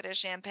with a bucket of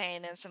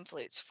champagne and some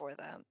flutes for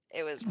them.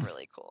 It was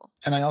really cool.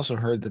 And I also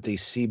heard that the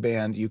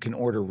C-band, you can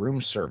order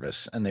room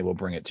service and they will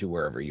bring it to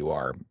wherever you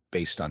are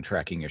based on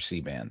tracking your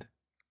C-band.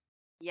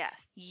 Yes.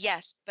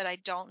 Yes, but I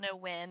don't know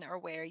when or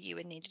where you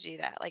would need to do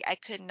that. Like, I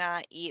could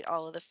not eat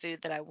all of the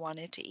food that I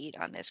wanted to eat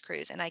on this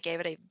cruise, and I gave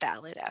it a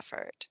valid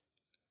effort.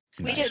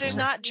 Nice. Because there's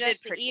not You did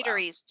just the pretty well.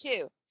 eateries,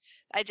 too.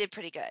 I did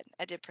pretty good.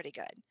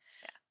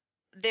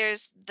 Yeah.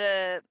 There's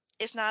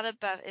it's not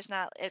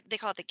they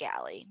call it the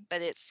galley,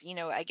 but it's,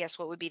 I guess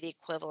what would be the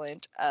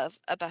equivalent of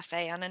a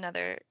buffet on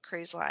another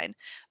cruise line.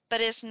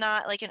 But it's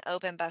not like an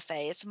open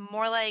buffet. It's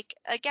more like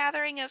a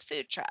gathering of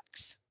food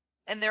trucks.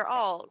 And they're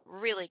all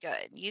really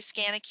good. You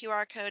scan a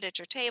QR code at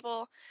your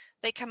table,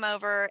 they come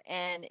over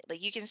and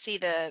like you can see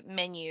the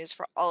menus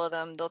for all of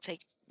them. They'll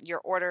take your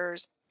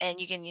orders and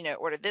you can,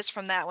 order this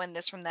from that one,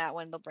 this from that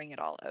one. They'll bring it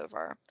all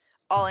over,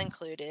 all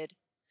included.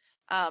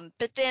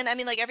 But then, I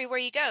mean, like everywhere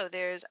you go,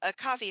 there's a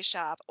coffee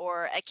shop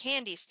or a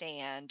candy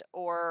stand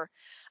or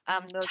Those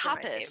are my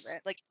tapas,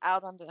 favorite. like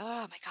out on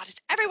oh my God,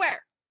 it's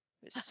everywhere.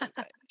 It was so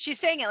good. She's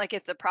saying it like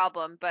it's a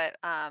problem, but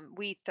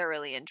we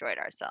thoroughly enjoyed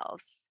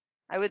ourselves.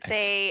 I would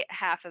say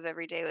half of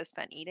every day was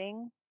spent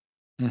eating.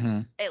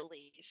 Mm-hmm. At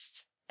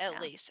least. At Yeah.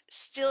 least.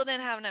 Still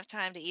didn't have enough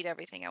time to eat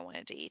everything I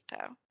wanted to eat,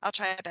 though. I'll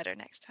try better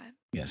next time.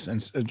 Yes,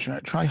 and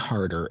try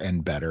harder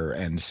and better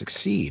and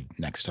succeed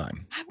next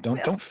time. I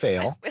Don't will.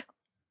 fail. I will.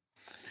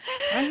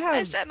 I I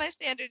have set my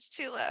standards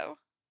too low.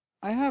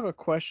 I have a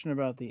question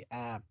about the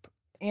app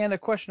and a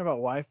question about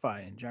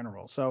Wi-Fi in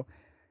general. So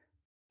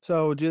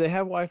do they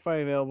have Wi-Fi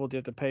available? Do you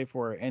have to pay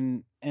for it?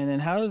 And then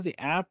how does the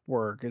app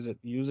work? Is it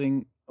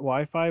using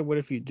Wi-Fi? What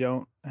if you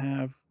don't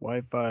have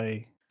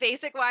Wi-Fi?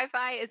 Basic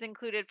Wi-Fi is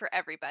included for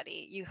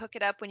everybody. You hook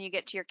it up when you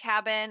get to your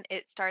cabin.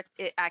 It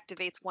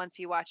activates once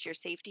you watch your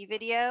safety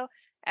video.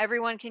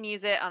 Everyone can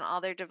use it on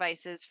all their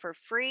devices for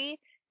free.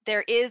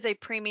 There is a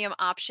premium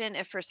option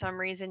if for some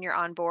reason you're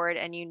on board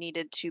and you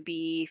needed to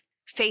be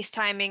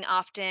FaceTiming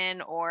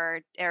often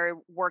or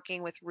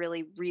working with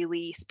really,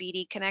 really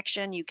speedy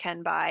connection. You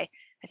can buy,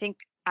 I think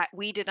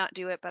we did not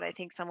do it, but I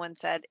think someone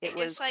said it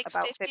was It's like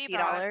about $50.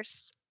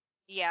 $50.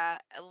 Yeah,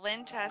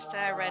 Lynn Testa,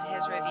 I read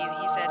his review.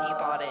 He said he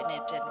bought it and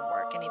it didn't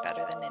work any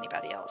better than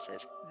anybody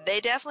else's. They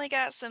definitely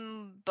got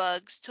some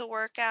bugs to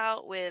work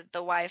out with the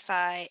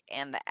Wi-Fi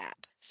and the app.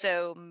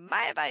 So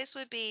my advice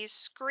would be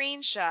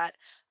screenshot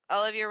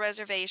all of your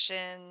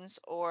reservations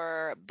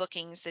or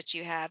bookings that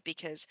you have,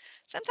 because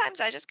sometimes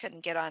I just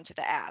couldn't get onto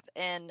the app,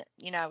 and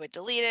I would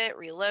delete it,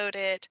 reload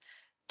it.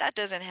 That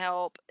doesn't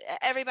help.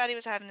 Everybody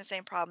was having the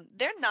same problem.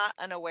 They're not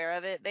unaware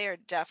of it. They are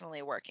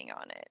definitely working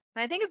on it.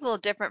 And I think it's a little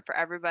different for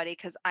everybody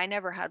because I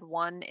never had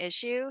one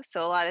issue.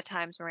 So a lot of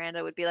times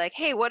Miranda would be like,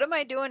 "Hey, what am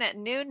I doing at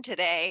noon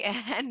today?"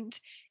 And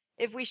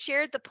if we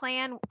shared the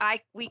plan,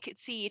 we could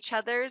see each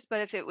other's,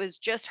 but if it was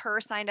just her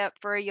signed up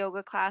for a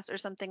yoga class or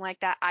something like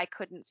that, I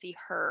couldn't see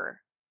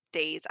her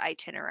day's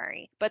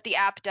itinerary. But the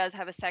app does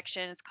have a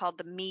section, it's called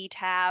the Me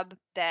tab,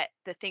 that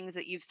the things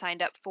that you've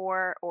signed up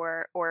for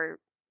or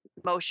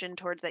motion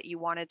towards that you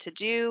wanted to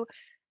do,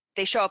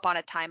 they show up on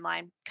a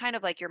timeline, kind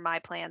of like your My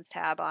Plans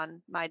tab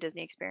on My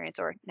Disney Experience,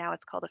 or now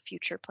it's called a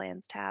Future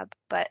Plans tab.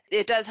 But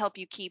it does help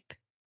you keep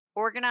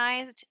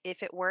organized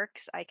if it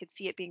works. I could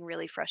see it being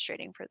really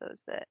frustrating for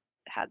those that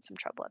had some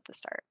trouble at the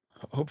start.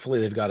 Hopefully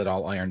they've got it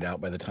all ironed out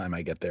by the time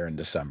I get there in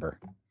December.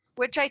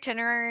 Which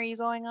itinerary are you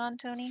going on,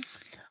 Tony?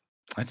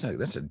 That's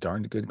a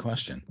darn good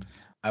question.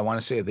 I want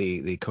to say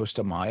the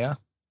Costa Maya.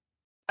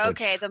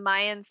 Okay, Which, the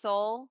Mayan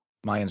Soul.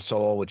 Mayan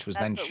Soul, which was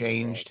That's then what we did.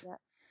 changed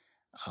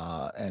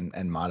Yeah.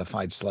 and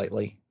modified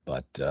slightly.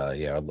 But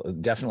yeah,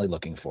 definitely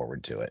looking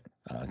forward to it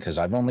because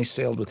I've only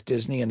sailed with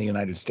Disney and the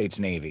United States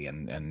Navy,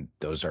 and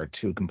those are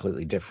two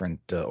completely different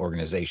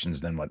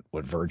organizations than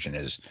what Virgin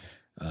is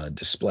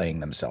displaying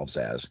themselves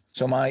as.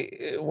 So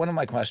one of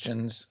my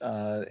questions,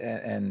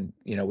 and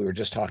we were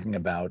just talking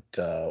about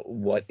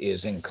what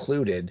is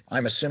included.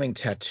 I'm assuming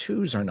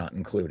tattoos are not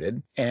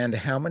included. And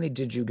how many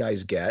did you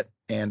guys get?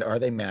 And are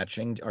they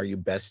matching? Are you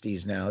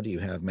besties now? Do you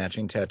have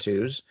matching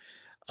tattoos?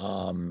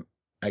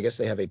 I guess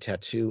they have a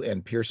tattoo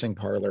and piercing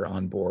parlor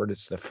on board.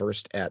 It's the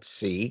first at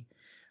sea,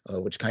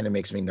 which kind of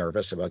makes me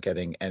nervous about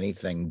getting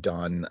anything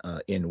done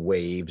in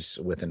waves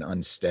with an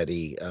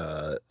unsteady,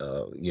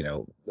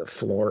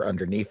 floor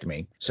underneath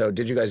me. So,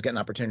 did you guys get an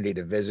opportunity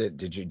to visit?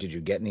 Did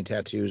you get any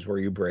tattoos? Were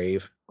you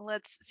brave?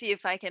 Let's see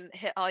if I can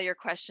hit all your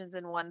questions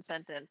in one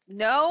sentence.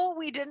 No,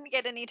 we didn't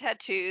get any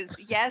tattoos.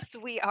 Yes,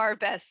 we are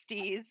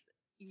besties.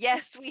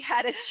 Yes, we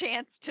had a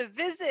chance to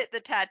visit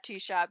the tattoo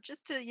shop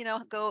just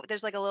to, go.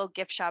 There's like a little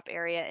gift shop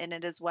area in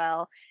it as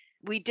well.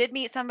 We did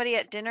meet somebody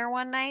at dinner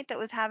one night that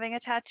was having a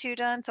tattoo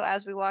done. So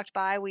as we walked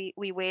by, we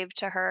waved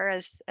to her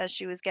as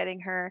she was getting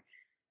her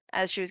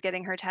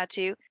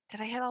tattoo.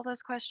 Did I hit all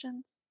those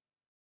questions?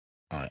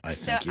 I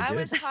So think you I did.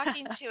 was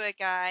talking to a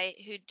guy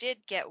who did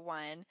get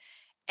one,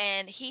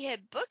 and he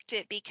had booked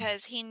it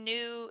because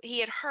he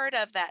had heard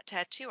of that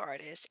tattoo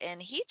artist,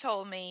 and he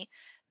told me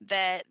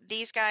that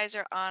these guys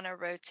are on a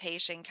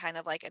rotation, kind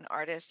of like an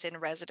artist in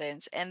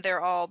residence, and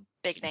they're all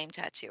big name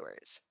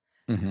tattooers.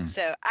 Mm-hmm.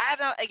 So I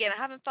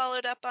haven't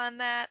followed up on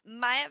that.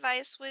 My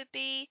advice would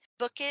be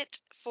book it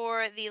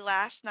for the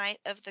last night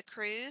of the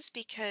cruise,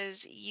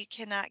 because you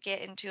cannot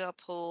get into a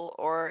pool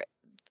or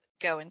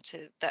go into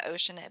the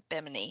ocean at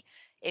Bimini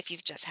if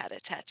you've just had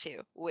a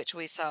tattoo, which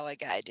we saw a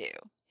guy do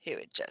who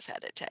had just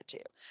had a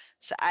tattoo.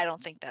 So I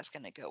don't think that's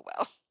going to go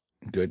well.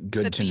 Good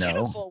But to know.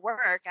 beautiful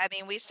work. I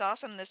mean, we saw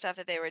some of the stuff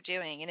that they were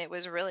doing, and it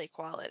was really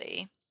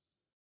quality.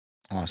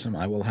 Awesome.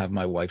 I will have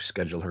my wife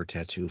schedule her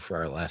tattoo for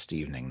our last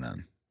evening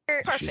then.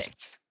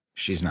 Perfect.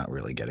 She's not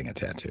really getting a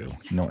tattoo,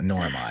 nor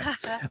am I.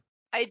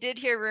 I did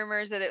hear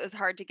rumors that it was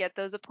hard to get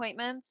those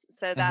appointments.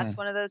 So that's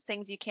one of those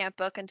things you can't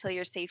book until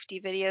your safety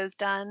video is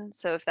done.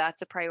 So if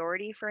that's a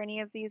priority for any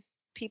of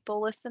these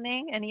people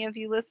listening, any of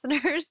you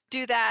listeners,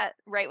 do that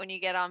right when you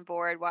get on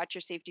board. Watch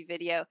your safety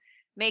video.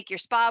 Make your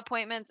spa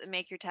appointments and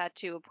make your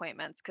tattoo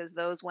appointments, because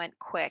those went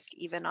quick,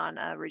 even on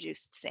a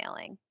reduced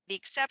sailing. The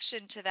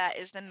exception to that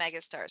is the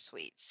Megastar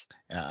Suites.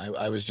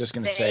 I was just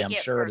going to say, They I'm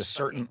get sure first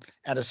bookings.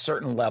 at a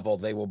certain level,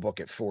 they will book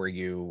it for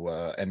you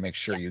and make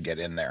sure you get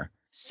Yes. in there.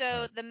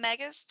 So the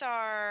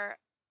Megastar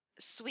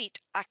Suite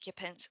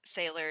occupants,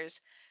 sailors,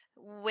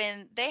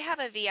 when they have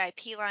a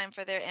VIP line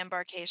for their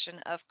embarkation,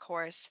 of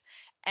course,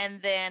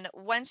 and then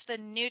once the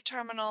new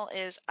terminal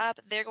is up,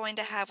 they're going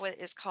to have what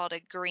is called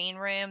a green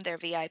room, their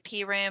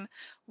VIP room,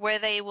 where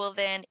they will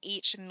then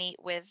each meet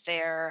with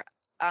their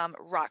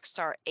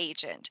Rockstar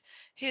agent,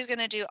 who's going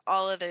to do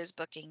all of those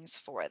bookings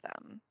for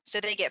them. So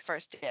they get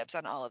first dibs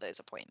on all of those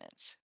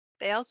appointments.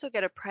 They also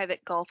get a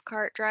private golf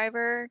cart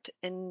driver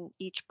in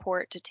each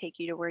port to take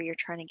you to where you're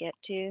trying to get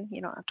to.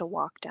 You don't have to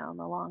walk down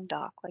the long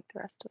dock like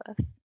the rest of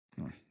us.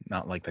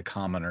 Not like the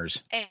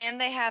commoners. And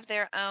they have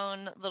their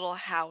own little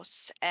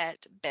house at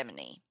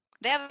Bimini.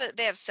 They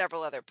have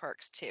several other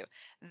perks too.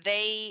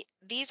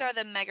 These are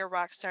the Mega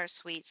Rockstar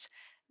Suites,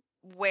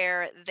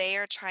 where they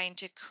are trying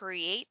to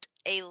create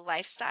a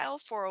lifestyle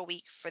for a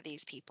week for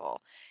these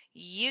people.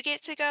 You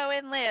get to go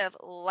and live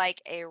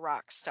like a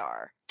rock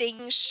star.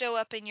 Things show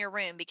up in your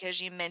room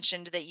because you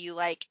mentioned that you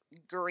like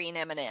green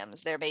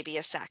M&Ms. There may be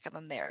a sack of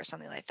them there or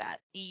something like that.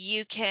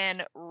 You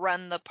can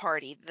run the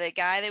party. The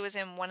guy that was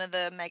in one of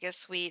the mega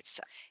suites,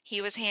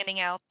 he was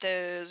handing out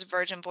those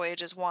Virgin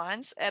Voyages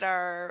wands at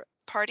our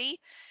party.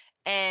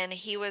 And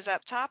he was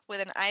up top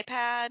with an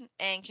iPad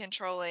and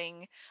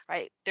controlling,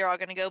 right, they're all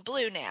going to go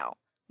blue now.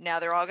 Now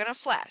they're all going to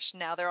flash.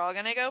 Now they're all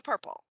going to go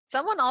purple.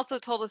 Someone also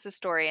told us a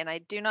story, and I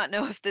do not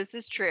know if this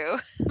is true,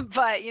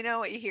 but you know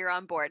what you hear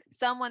on board.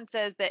 Someone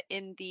says that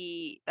in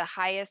the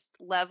highest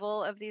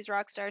level of these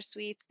Rockstar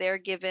suites, they're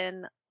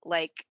given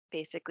like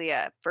basically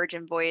a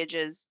Virgin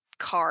Voyages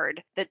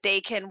card that they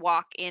can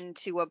walk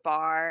into a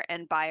bar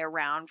and buy a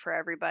round for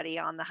everybody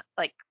on the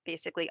like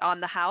basically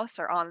on the house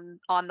or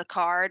on the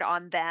card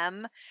on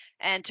them,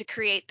 and to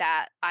create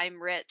that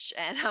I'm rich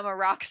and I'm a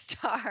rock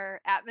star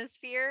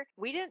atmosphere.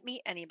 We didn't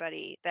meet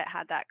anybody that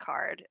had that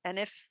card, and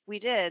if we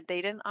did,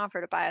 they didn't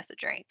offer to buy us a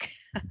drink.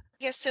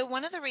 Yeah, so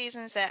one of the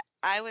reasons that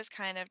I was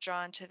kind of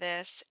drawn to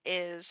this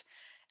is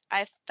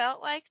I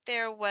felt like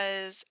there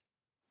was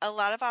a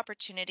lot of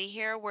opportunity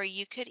here where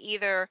you could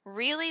either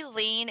really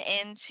lean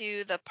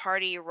into the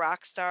party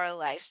rock star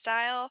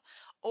lifestyle,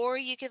 or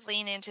you could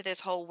lean into this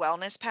whole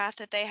wellness path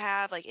that they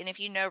have. Like, and if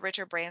you know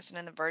Richard Branson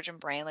and the Virgin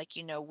Brand, like,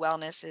 you know,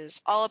 wellness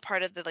is all a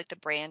part of the like the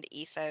brand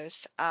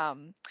ethos.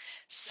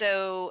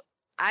 So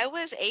I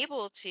was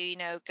able to, you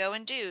know, go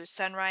and do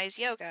sunrise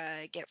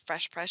yoga, get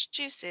fresh pressed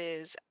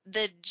juices.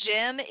 The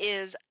gym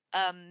is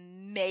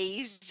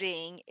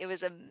amazing. It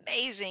was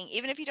amazing.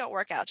 Even if you don't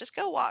work out, just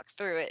go walk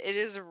through it. It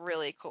is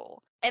really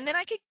cool. And then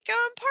I could go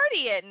and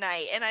party at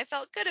night, and I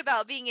felt good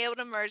about being able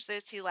to merge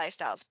those two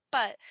lifestyles.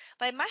 But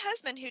like my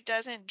husband who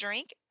doesn't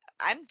drink,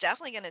 I'm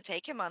definitely going to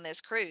take him on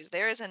this cruise.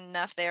 There is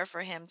enough there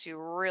for him to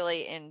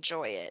really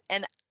enjoy it.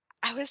 And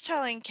I was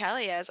telling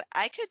Kelly, as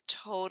I could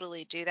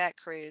totally do that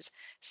cruise,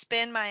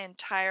 spend my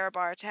entire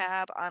bar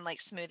tab on like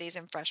smoothies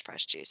and fresh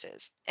pressed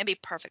juices, and be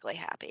perfectly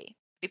happy.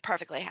 Be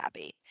perfectly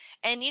happy.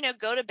 And, you know,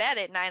 go to bed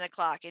at 9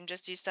 o'clock and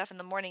just do stuff in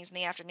the mornings and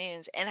the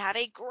afternoons and have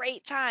a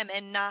great time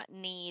and not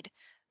need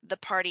the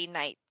party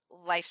night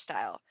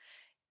lifestyle.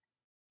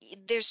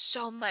 There's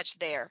so much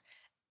there.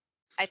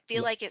 I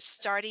feel like it's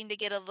starting to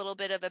get a little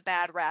bit of a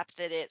bad rap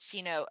that it's,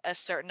 you know, a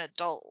certain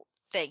adult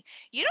thing.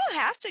 You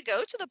don't have to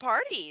go to the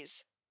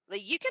parties.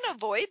 Like, you can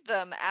avoid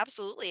them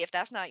absolutely if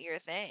that's not your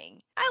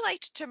thing. I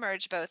liked to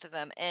merge both of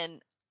them, and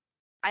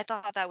I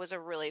thought that was a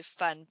really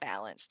fun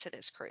balance to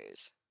this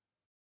cruise.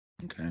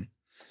 Okay.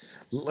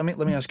 Let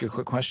me ask you a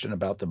quick question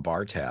about the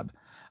bar tab.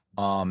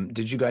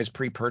 Did you guys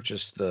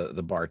pre-purchase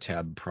the bar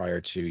tab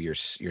prior to your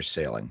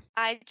sailing?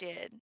 I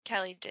did.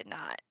 Kelly did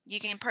not. You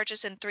can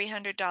purchase in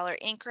 $300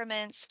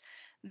 increments.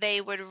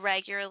 They would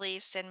regularly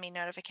send me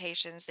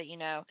notifications that, you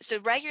know, so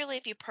regularly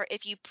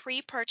if you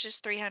pre-purchase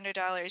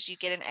 $300, you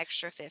get an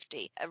extra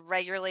 50.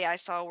 Regularly I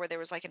saw where there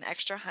was like an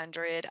extra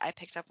 100. I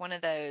picked up one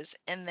of those,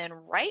 and then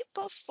right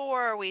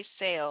before we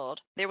sailed,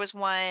 there was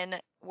one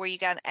where you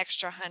got an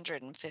extra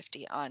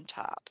 150 on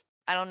top.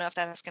 I don't know if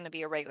that's going to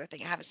be a regular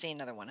thing. I haven't seen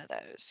another one of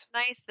those.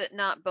 Nice that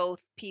not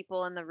both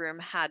people in the room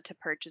had to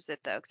purchase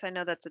it though, because I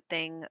know that's a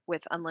thing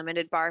with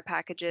unlimited bar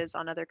packages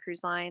on other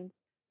cruise lines.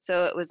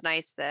 So it was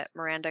nice that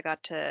Miranda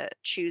got to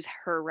choose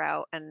her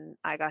route and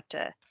I got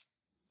to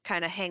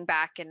kind of hang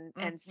back and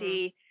Hmm.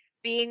 see.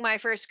 Being my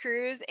first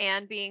cruise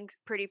and being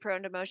pretty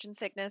prone to motion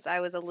sickness,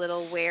 I was a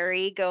little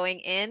wary going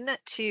in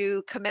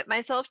to commit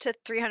myself to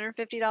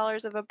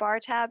 $350 of a bar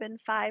tab in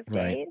 5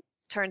 Right. days.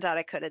 Turns out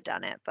I could have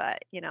done it,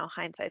 but you know,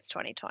 hindsight's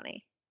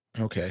 2020.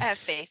 Okay. I have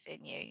faith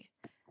in you.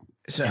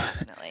 So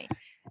Definitely.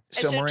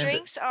 And so so Miranda,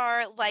 drinks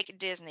are like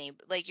Disney,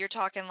 like you're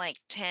talking like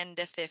 10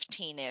 to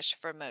 15-ish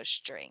for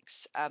most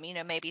drinks. You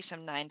know, maybe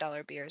some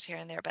 $9 beers here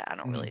and there, but I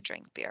don't mhm, really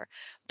drink beer.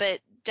 But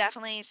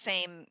definitely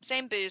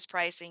same booze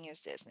pricing as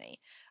Disney.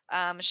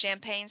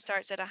 Champagne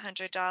starts at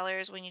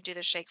 $100 when you do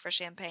the shake for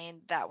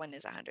champagne. That one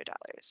is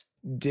 $100.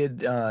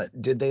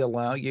 did they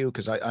allow you?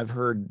 Because I've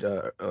heard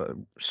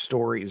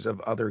stories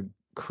of other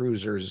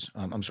cruisers.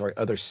 I'm sorry,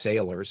 other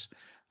sailors,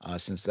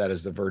 since that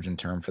is the Virgin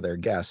term for their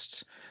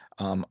guests.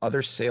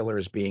 Other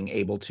sailors being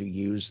able to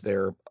use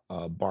their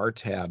bar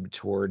tab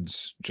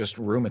towards just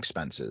room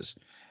expenses.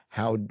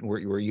 How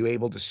were you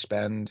able to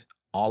spend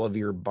all of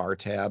your bar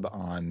tab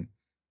on?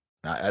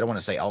 I don't want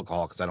to say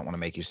alcohol because I don't want to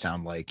make you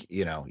sound like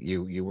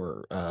you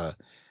were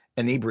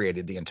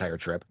inebriated the entire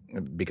trip,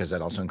 because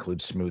that also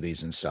includes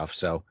smoothies and stuff.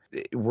 So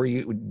were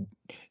you?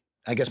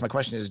 I guess my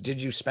question is, did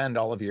you spend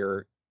all of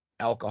your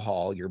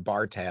alcohol, your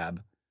bar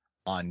tab,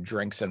 on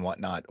drinks and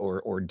whatnot,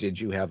 or did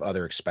you have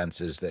other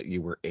expenses that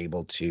you were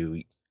able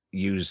to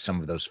use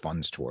some of those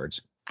funds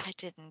towards? I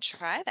didn't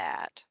try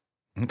that.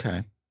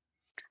 Okay.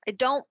 I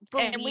don't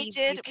And we believe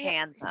did, you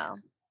can though.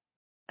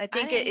 I I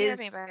think didn't it hear is of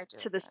anybody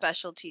doing to the that.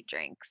 specialty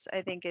drinks.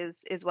 I think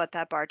is what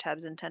that bar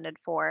tab's intended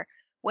for.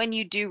 When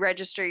you do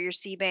register your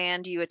C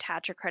band, you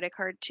attach a credit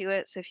card to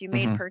it. So if you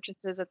made Hmm.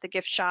 purchases at the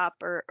gift shop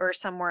or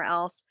somewhere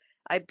else,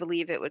 I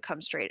believe it would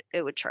come straight.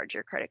 It would charge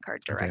your credit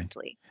card Okay.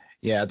 directly.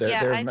 Yeah, there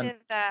Yeah, there have I been.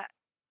 did that.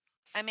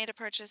 I made a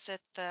purchase at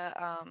the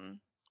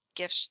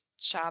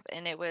shop,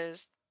 and it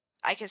was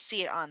I could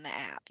see it on the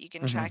app. You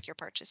can Mhm. track your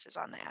purchases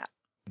on the app.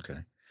 Okay.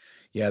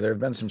 Yeah, there have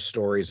been some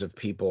stories of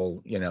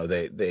people,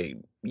 they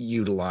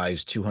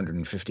utilize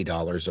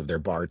 $250 of their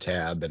bar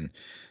tab, and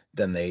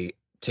then they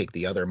take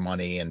the other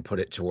money and put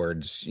it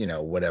towards,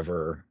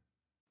 whatever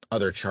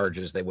other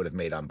charges they would have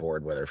made on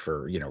board, whether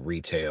for,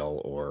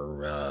 retail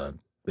or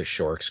the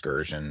shore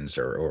excursions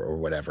or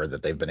whatever,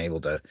 that they've been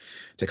able to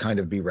kind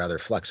of be rather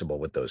flexible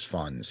with those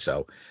funds.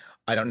 So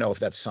I don't know if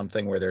that's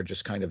something where they're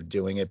just kind of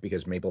doing it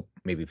because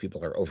maybe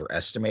people are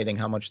overestimating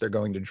how much they're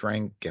going to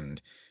drink,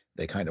 and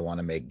they kind of want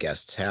to make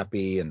guests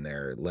happy, and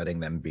they're letting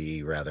them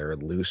be rather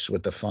loose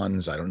with the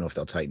funds. I don't know if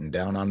they'll tighten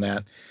down on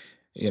that.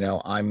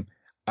 I'm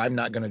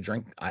not going to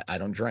drink. I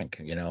don't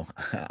drink,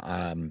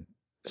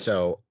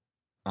 so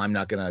I'm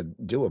not going to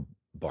do a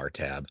bar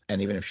tab.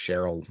 And even if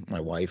Cheryl, my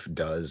wife,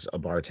 does a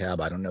bar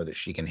tab, I don't know that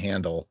she can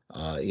handle,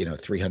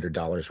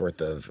 $300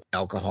 worth of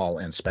alcohol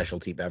and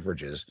specialty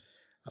beverages.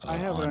 I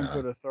have it on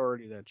good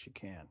authority that she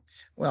can.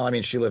 Well, I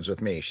mean, she lives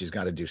with me. She's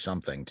got to do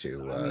something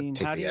to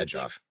take the edge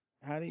off.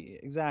 How do you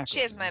exactly?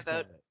 She has my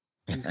vote.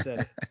 You said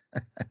it.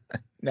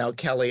 Now,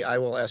 Kelly, I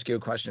will ask you a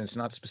question. It's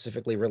not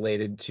specifically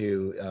related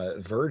to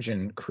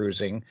Virgin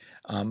cruising,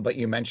 but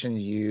you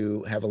mentioned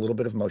you have a little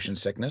bit of motion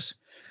sickness.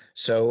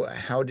 So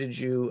how did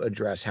you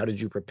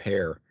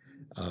prepare?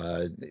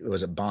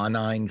 Was it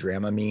Bonine,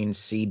 Dramamine,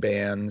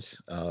 C-bands,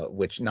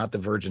 which not the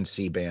Virgin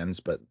C-bands,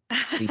 but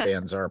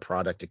C-bands are a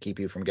product to keep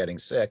you from getting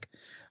sick.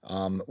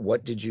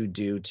 What did you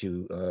do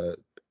to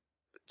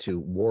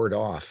ward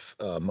off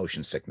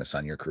motion sickness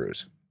on your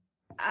cruise?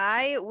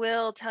 I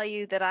will tell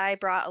you that I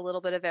brought a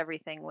little bit of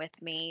everything with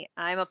me.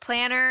 I'm a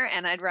planner,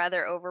 and I'd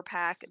rather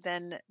overpack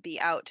than be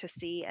out to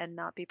sea and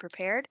not be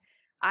prepared.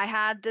 I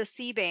had the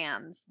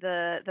C-bands,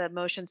 the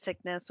motion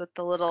sickness with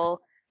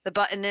the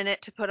button in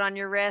it to put on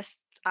your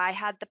wrists. I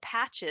had the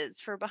patches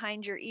for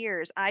behind your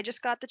ears. I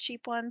just got the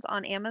cheap ones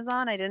on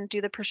Amazon. I didn't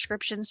do the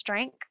prescription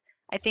strength.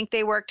 I think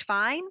they worked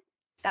fine.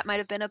 That might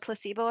have been a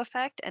placebo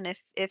effect, and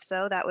if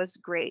so, that was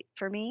great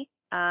for me.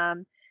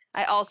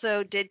 I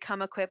also did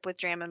come equipped with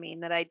Dramamine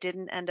that I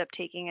didn't end up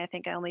taking. I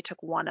think I only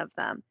took one of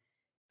them.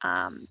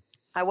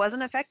 I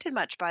wasn't affected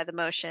much by the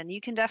motion.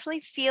 You can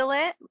definitely feel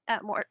it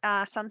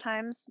at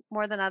sometimes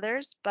more than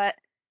others, but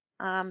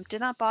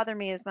did not bother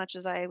me as much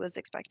as I was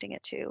expecting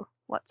it to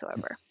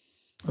whatsoever.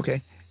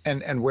 Okay.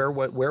 And where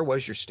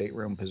was your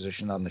stateroom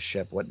position on the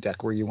ship? What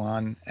deck were you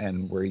on?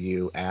 And were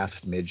you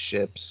aft,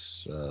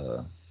 midships?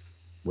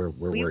 Where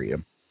were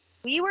you?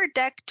 We were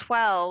deck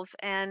 12,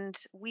 and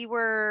we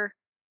weren't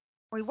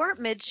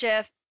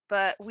midshift,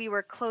 but we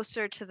were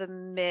closer to the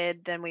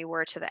mid than we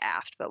were to the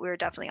aft, but we were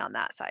definitely on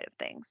that side of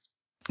things.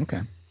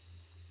 Okay.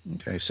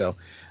 So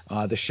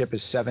the ship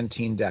is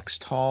 17 decks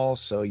tall,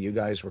 so you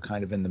guys were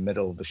kind of in the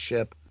middle of the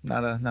ship.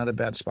 Not a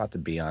bad spot to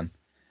be on.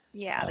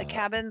 Yeah, the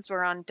cabins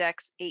were on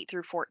decks 8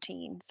 through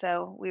 14,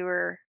 so we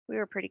were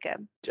pretty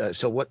good.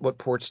 So what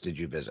ports did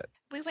you visit?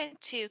 We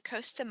went to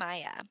Costa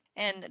Maya,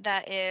 and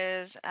that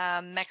is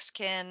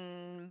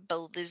Mexican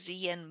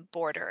Belizean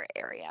border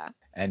area.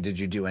 And did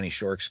you do any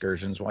shore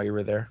excursions while you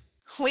were there?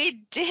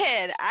 We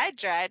did. I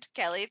dragged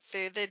Kelly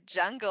through the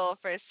jungle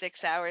for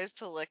 6 hours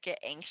to look at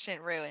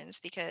ancient ruins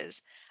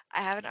because I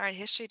have an art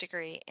history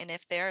degree, and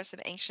if there are some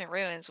ancient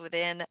ruins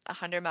within a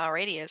 100-mile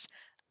radius,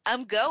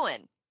 I'm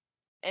going.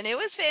 And it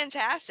was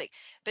fantastic.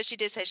 But she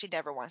did say she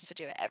never wants to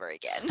do it ever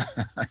again.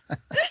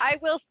 I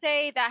will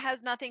say that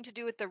has nothing to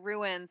do with the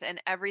ruins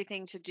and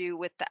everything to do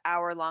with the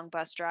hour-long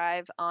bus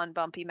drive on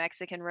bumpy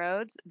Mexican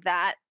roads.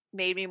 That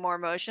made me more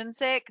motion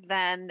sick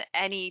than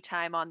any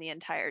time on the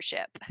entire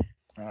ship.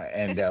 All right.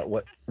 And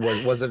what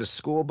was it a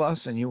school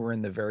bus and you were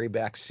in the very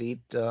back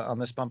seat on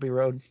this bumpy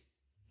road?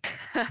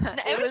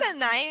 It was a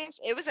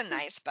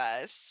nice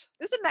bus.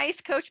 It was a nice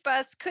coach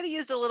bus. Could have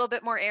used a little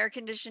bit more air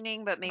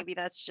conditioning, but maybe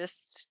that's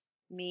just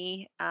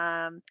me.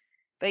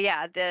 But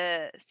yeah,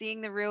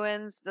 seeing the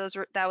ruins,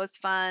 that was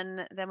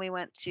fun. Then we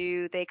went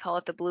to, they call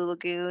it the Blue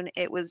Lagoon.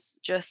 It was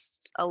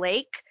just a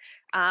lake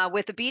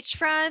with a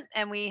beachfront,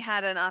 and we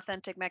had an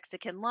authentic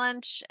Mexican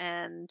lunch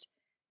and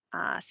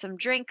some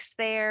drinks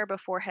there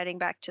before heading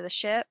back to the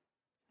ship.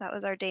 So that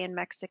was our day in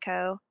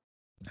Mexico.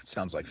 That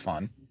sounds like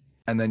fun.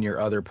 And then your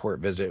other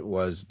port visit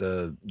was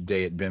the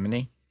day at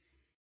Bimini?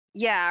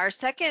 Yeah, our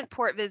second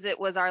port visit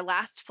was our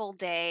last full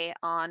day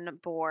on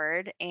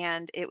board,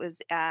 and it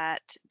was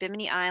at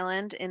Bimini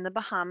Island in the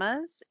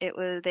Bahamas.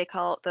 They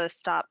call it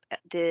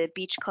the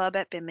beach club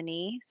at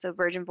Bimini. So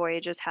Virgin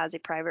Voyages has a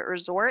private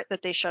resort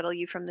that they shuttle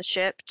you from the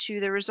ship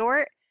to the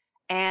resort,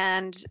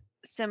 and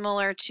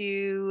similar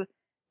to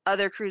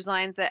other cruise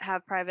lines that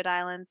have private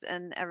islands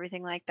and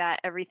everything like that,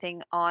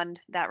 everything on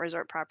that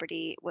resort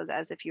property was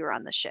as if you were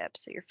on the ship.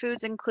 So your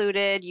food's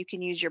included, you can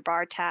use your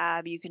bar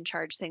tab, you can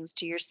charge things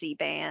to your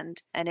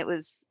C-band, and it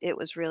was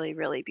really,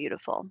 really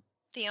beautiful.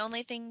 The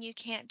only thing you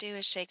can't do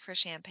is shake for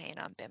champagne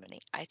on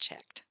Bimini. I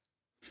checked.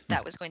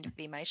 That was going to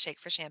be my shake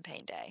for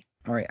champagne day.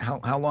 All right.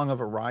 How long of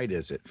a ride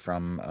is it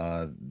from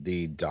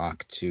the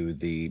dock to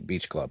the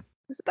beach club?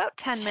 It was about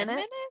 10 10 minutes.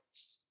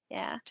 minutes?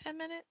 Yeah. 10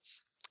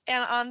 minutes.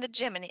 And on the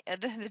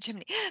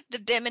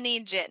Bimini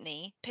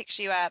Jitney picks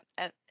you up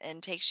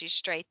and takes you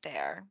straight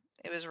there.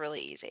 It was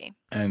really easy.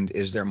 And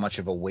is there much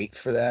of a wait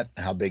for that?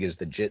 How big is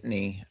the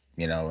jitney?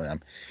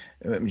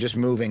 Just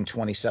moving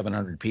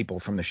 2,700 people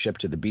from the ship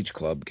to the beach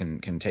club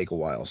can take a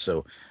while.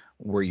 So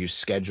Were you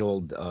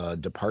scheduled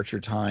departure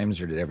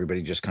times, or did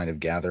everybody just kind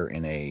of gather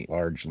in a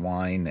large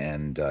line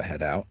and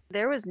head out?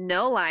 There was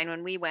no line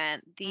when we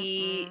went.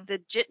 The Mm-mm.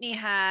 the jitney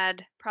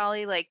had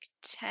probably like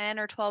 10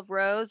 or 12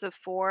 rows of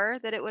 4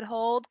 that it would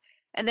hold.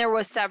 And there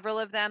was several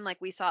of them, like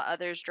we saw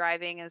others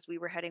driving as we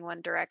were heading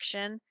one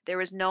direction. There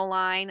was no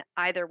line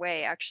either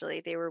way, actually.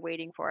 They were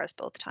waiting for us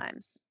both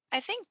times. I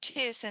think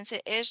too, since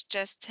it is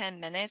just 10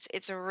 minutes,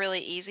 it's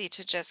really easy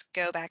to just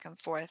go back and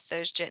forth.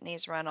 Those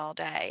jitneys run all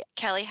day.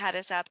 Kelly had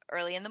us up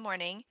early in the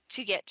morning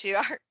to get to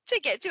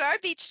our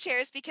beach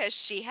chairs because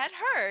she had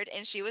heard,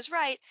 and she was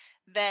right,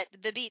 that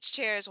the beach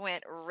chairs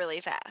went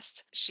really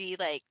fast. She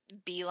like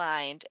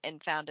beelined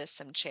and found us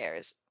some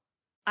chairs.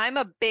 I'm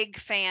a big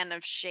fan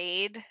of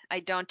shade.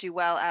 I don't do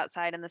well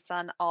outside in the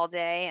sun all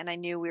day, and I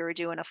knew we were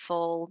doing a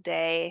full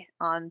day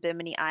on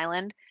Bimini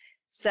Island.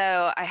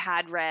 So I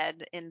had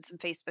read in some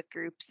Facebook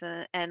groups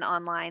and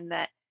online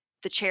that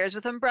the chairs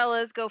with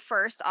umbrellas go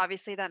first.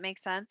 Obviously, that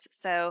makes sense.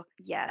 So,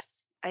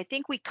 yes, I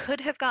think we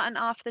could have gotten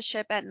off the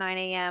ship at 9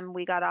 a.m.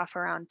 We got off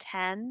around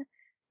 10,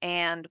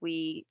 and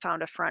we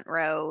found a front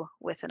row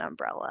with an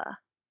umbrella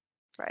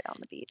right on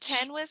the beach.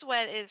 10 was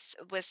what is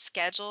was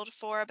scheduled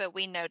for, but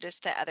we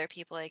noticed that other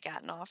people had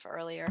gotten off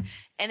earlier.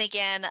 And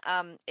again,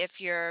 if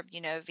you're,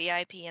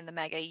 VIP in the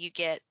Mega, you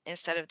get,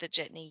 instead of the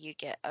jitney, you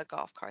get a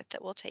golf cart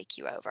that will take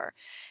you over.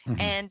 Mhm.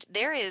 And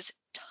there is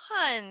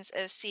tons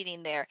of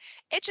seating there.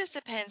 It just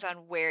depends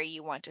on where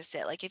you want to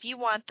sit. Like if you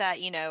want that,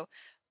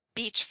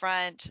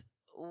 beachfront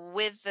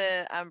with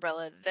the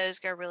umbrella, those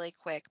go really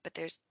quick, but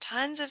there's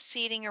tons of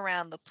seating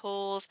around the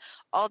pools,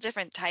 all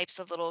different types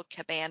of little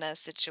cabana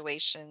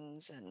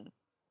situations and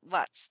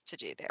lots to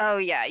do there. Oh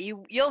yeah,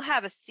 you'll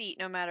have a seat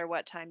no matter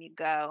what time you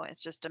go.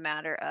 It's just a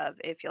matter of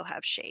if you'll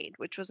have shade,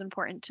 which was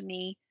important to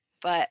me.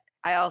 But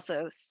I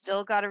also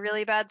still got a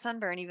really bad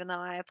sunburn, even though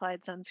I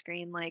applied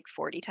sunscreen like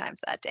 40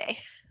 times that day.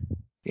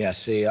 Yeah,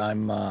 see,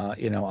 I'm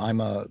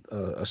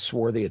a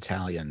swarthy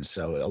Italian,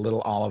 so a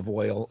little olive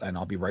oil, and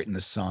I'll be right in the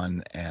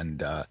sun,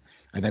 and I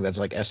think that's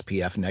like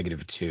SPF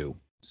 -2.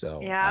 So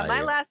Yeah,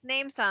 my last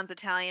name sounds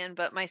Italian,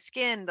 but my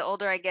skin, the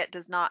older I get,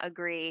 does not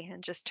agree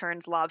and just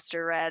turns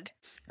lobster red.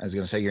 I was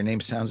gonna say your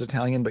name sounds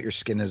Italian, but your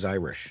skin is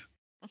Irish.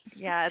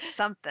 Yeah, it's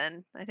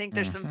something. I think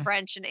there's some Hmm.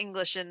 French and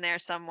English in there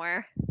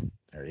somewhere.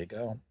 There you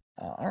go.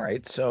 All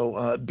right.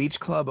 So, beach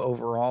club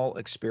overall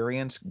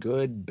experience,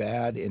 good,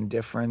 bad,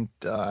 indifferent.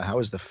 How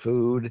was the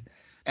food,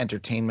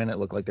 entertainment? It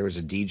looked like there was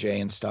a DJ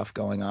and stuff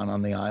going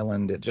on the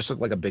island. It just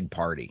looked like a big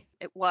party.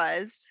 It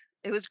was.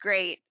 It was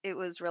great. It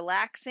was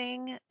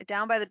relaxing.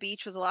 Down by the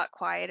beach was a lot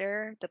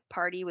quieter. The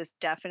party was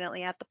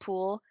definitely at the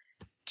pool.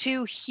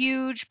 2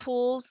 huge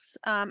pools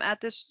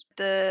at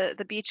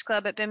the beach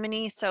club at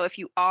Bimini. So if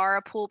you are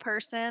a pool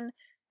person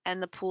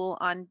and the pool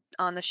on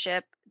the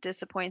ship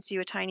disappoints you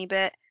a tiny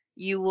bit,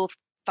 you will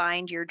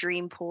find your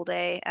dream pool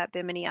day at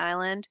Bimini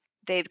Island.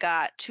 They've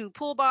got 2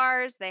 pool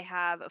bars. They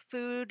have a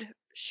food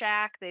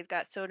shack. They've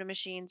got soda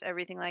machines,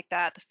 everything like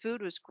that. The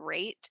food was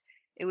great.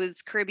 It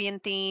was Caribbean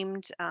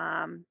themed,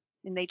 and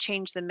they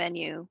changed the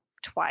menu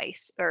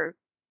twice, or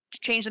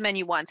changed the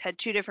menu once, had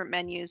 2 different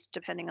menus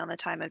depending on the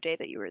time of day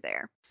that you were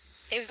there.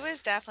 It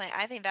was definitely,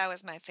 I think that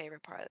was my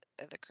favorite part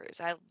of the cruise.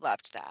 I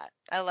loved that.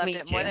 I loved Me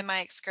it more too. than my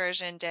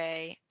excursion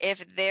day.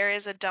 If there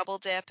is a double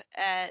dip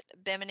at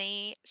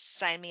Bimini,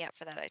 sign me up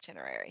for that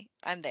itinerary.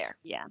 I'm there.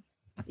 Yeah.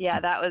 Yeah,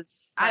 that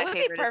was I my would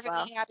be favorite as well.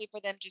 perfectly happy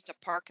for them just to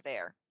park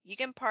there. You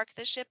can park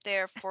the ship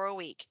there for a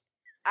week.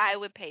 I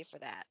would pay for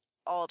that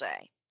all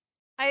day.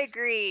 I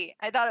agree.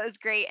 I thought it was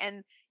great.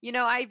 And,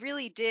 I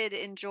really did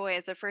enjoy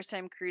as a first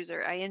time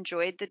cruiser. I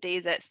enjoyed the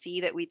days at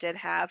sea that we did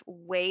have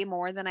way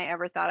more than I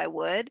ever thought I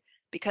would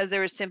because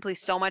there was simply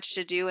so much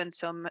to do and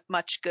so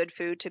much good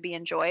food to be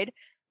enjoyed.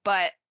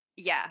 But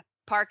yeah,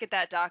 park at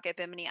that dock at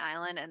Bimini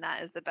Island, and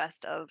that is the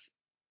best of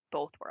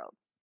both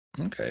worlds.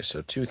 Okay,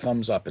 so 2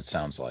 thumbs up, it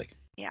sounds like.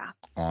 Yeah.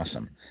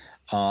 Awesome.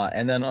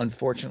 And then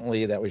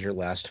unfortunately, that was your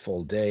last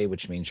full day,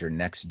 which means your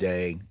next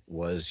day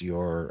was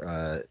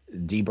your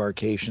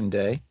debarkation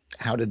day.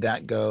 How did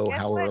that go?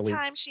 Guess How what early?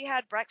 time she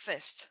had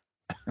breakfast?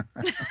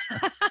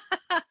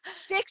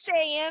 6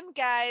 a.m.,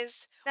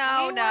 guys.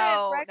 No, We were at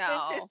no,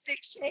 breakfast at no.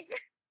 6 a.m.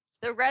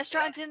 The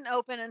restaurant didn't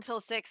open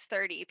until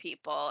 6:30,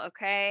 people,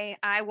 okay?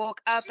 I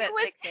woke up She at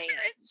was 6 there at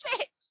a.m.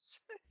 6.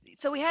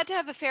 So we had to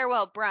have a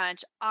farewell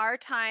brunch. Our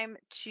time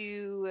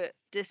to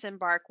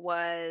disembark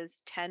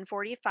was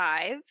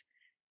 10:45,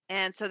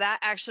 and so that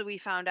actually we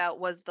found out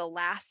was the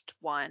last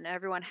one.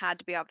 Everyone had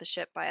to be off the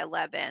ship by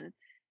 11.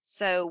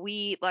 So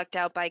we lucked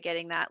out by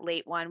getting that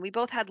late one. We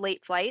both had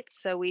late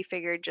flights, so we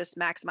figured just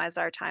maximize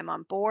our time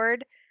on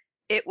board.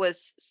 It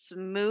was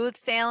smooth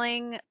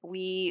sailing.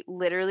 We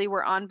literally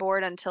were on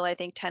board until I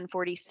think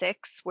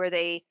 10:46,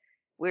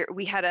 where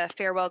we had a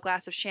farewell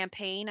glass of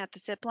champagne at the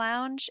sip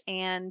lounge,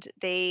 and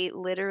they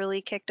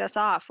literally kicked us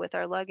off with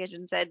our luggage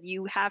and said,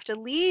 "You have to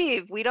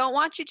leave. We don't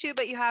want you to,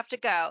 but you have to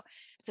go."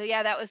 So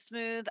yeah, that was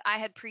smooth. I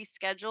had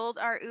pre-scheduled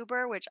our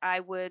Uber, which I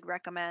would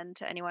recommend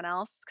to anyone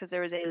else because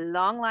there was a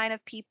long line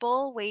of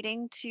people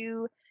waiting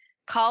to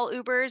call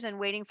Ubers and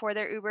waiting for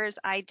their Ubers.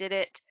 I did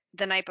it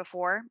the night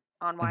before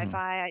on Mhm.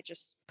 Wi-Fi. I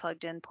just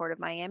plugged in Port of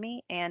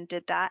Miami and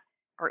did that.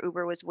 Our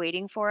Uber was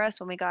waiting for us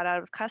when we got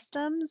out of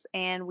customs,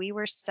 and we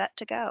were set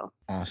to go.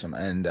 Awesome.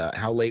 And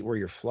how late were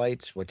your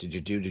flights? What did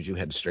you do? Did you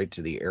head straight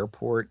to the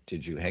airport?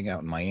 Did you hang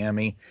out in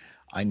Miami?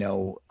 I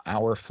know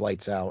our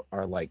flights out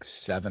are like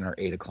 7 or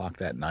 8 o'clock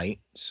that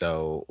night,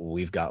 so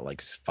we've got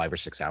like 5 or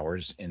 6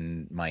 hours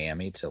in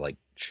Miami to like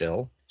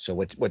chill. So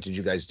what did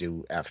you guys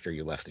do after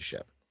you left the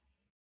ship?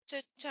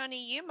 So,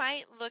 Tony, you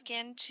might look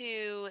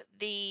into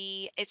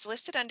it's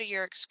listed under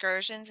your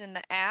excursions in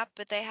the app,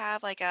 but they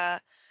have like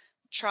a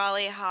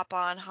trolley hop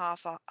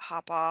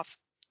off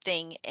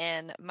thing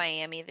in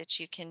Miami that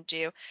you can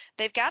do.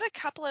 They've got a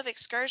couple of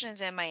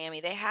excursions in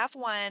Miami. They have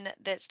one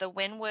that's the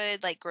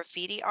Wynwood like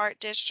graffiti art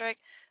district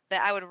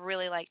that I would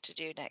really like to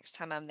do next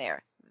time I'm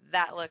there.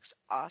 That looks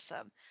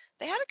awesome.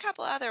 They had a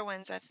couple other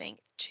ones, I think,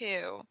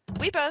 too.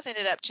 We both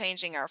ended up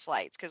changing our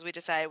flights because we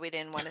decided we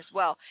didn't want to.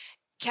 Well,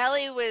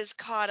 Kelly was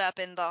caught up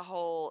in the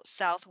whole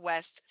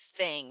Southwest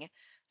thing,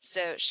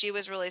 so she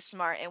was really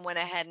smart and went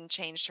ahead and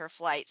changed her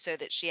flight so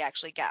that she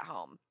actually got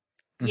home.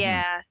 Hmm.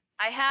 Yeah,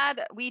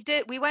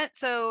 we went,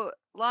 so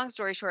long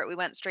story short, we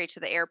went straight to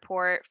the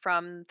airport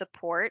from the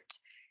port,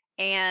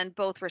 and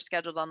both were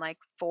scheduled on like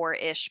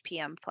 4-ish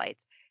p.m.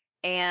 flights.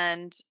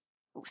 And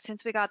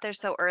since we got there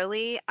so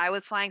early, I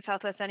was flying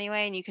Southwest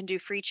anyway, and you can do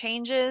free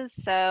changes.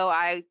 So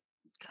I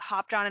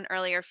hopped on an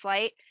earlier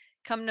flight.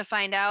 Come to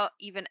find out,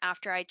 even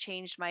after I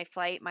changed my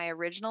flight, my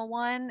original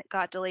one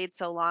got delayed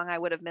so long I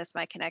would have missed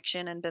my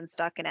connection and been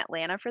stuck in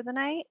Atlanta for the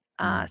night.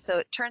 Mm. So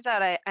it turns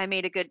out I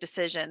made a good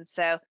decision.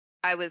 So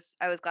I was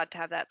glad to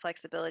have that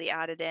flexibility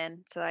added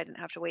in, so I didn't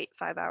have to wait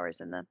 5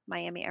 hours in the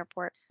Miami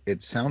airport.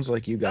 It sounds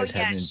like you Oh guys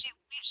yeah, had an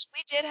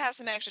we did have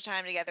some extra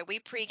time together. We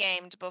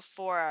pre-gamed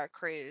before our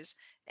cruise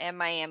in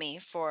Miami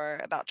for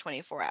about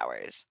 24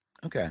 hours.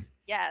 okay.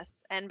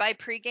 Yes, and by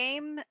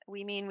pregame,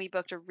 we mean we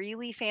booked a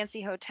really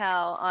fancy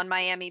hotel on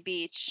Miami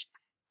Beach,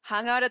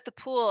 hung out at the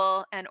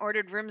pool, and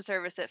ordered room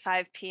service at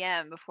 5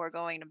 p.m. before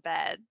going to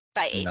bed.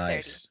 By 8:30.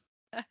 Nice.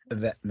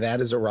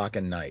 That is a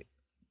rockin' night.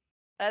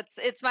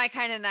 It's my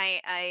kind of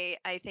night.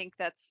 I think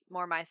that's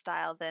more my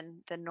style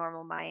than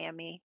normal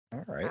Miami.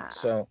 All right. Uh,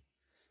 So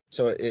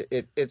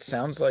it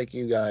sounds like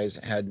you guys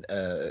had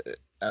a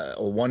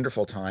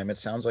wonderful time. It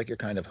sounds like you're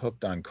kind of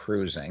hooked on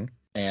cruising,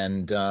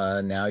 and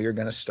now you're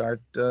going to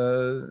start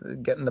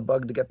getting the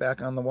bug to get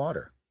back on the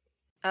water.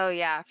 oh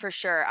yeah, for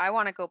sure. I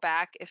want to go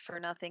back if for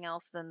nothing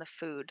else than the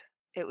food.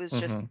 It was Hmm.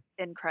 just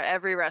incredible.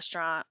 Every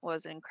restaurant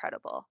was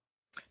incredible.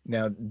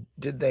 Now,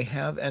 did they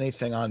have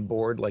anything on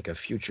board like a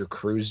future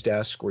cruise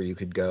desk where you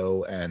could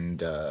go and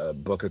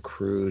book a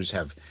cruise?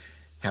 Have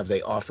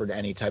they offered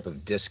any type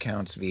of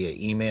discounts via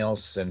email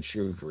since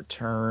you've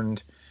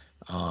returned?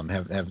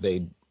 Have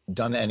they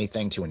done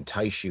anything to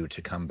entice you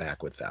to come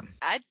back with them?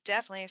 I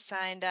definitely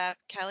signed up.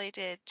 Kelly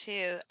did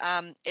too.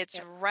 It's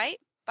Yep. right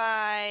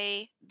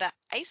by the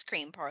ice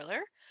cream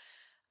parlor.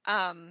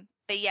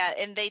 But yeah,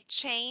 and they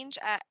changed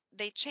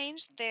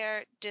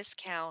their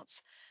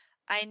discounts.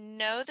 I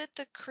know that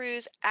the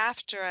cruise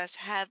after us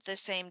had the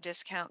same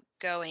discount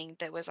going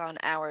that was on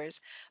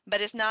ours,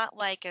 but it's not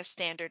like a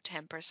standard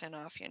 10%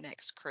 off your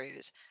next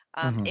cruise.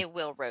 Hmm. It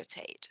will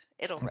rotate.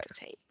 It'll Okay.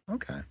 rotate.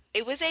 Okay.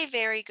 It was a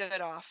very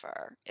good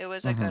offer. It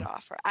was a Hmm. good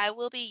offer. I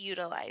will be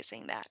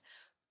utilizing that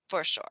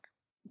for sure.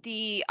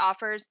 The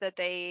offers that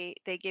they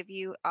give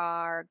you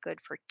are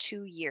good for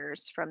 2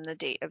 years from the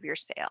date of your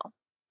sale.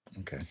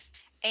 Okay.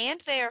 And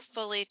they are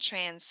fully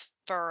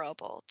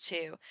transferable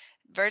too.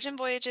 Virgin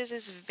Voyages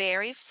is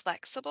very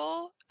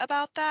flexible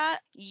about that.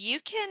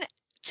 You can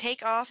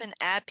take off and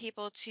add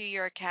people to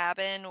your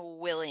cabin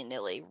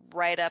willy-nilly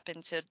right up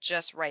until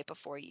just right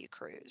before you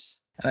cruise.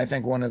 And I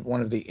think one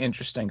of the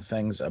interesting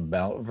things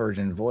about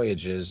Virgin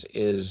Voyages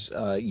is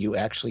you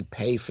actually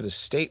pay for the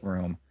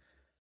stateroom,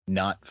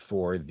 not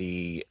for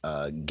the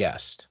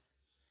guest.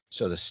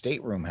 So the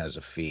stateroom has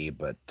a fee,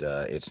 but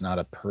it's not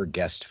a per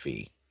guest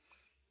fee.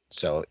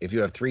 So if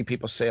you have 3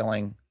 people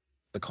sailing,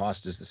 the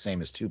cost is the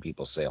same as 2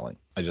 people sailing.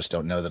 I just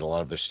don't know that a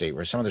lot of their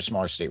staterooms, some of their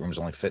smaller staterooms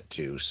only fit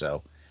 2.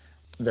 So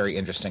very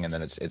interesting, and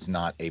then it's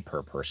not a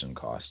per person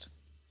cost.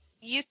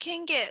 You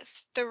can get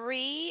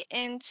 3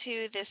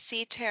 into the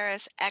Sea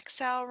Terrace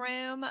XL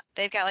room.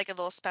 They've got like a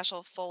little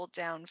special fold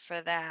down for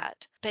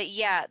that. But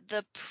yeah,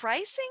 the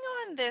pricing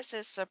on this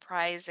is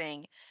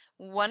surprising.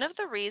 One of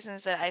the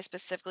reasons that I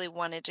specifically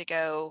wanted to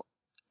go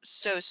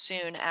so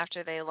soon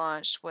after they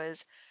launched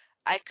was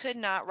I could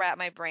not wrap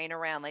my brain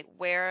around like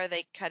where are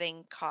they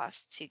cutting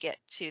costs to get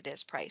to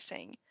this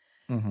pricing.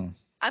 Hmm.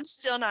 I'm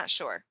still not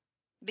sure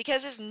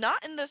because it's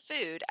not in the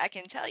food. I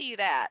can tell you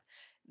that.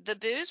 The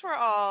booze were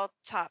all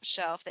top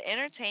shelf. The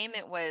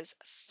entertainment was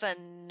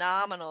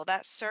phenomenal.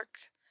 That Cirque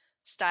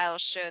style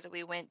show that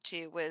we went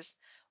to was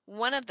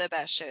one of the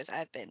best shows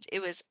I've been to.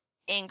 It was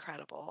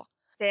incredible.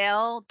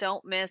 Sale,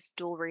 don't miss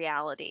Dual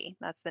Reality.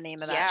 That's the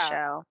name of that Yeah,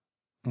 show.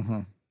 Hmm.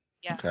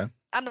 yeah. Okay.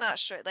 I'm not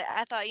sure. Like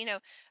I thought,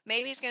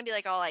 maybe it's gonna be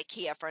like all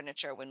IKEA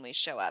furniture when we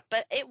show up,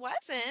 but it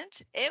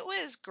wasn't. It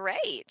was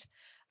great.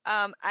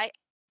 I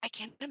I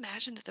can't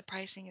imagine that the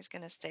pricing is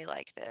going to stay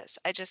like this.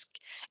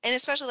 And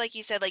especially like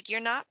you said, like you're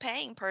not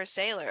paying per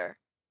sailor.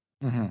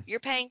 Mm-hmm. You're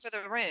paying for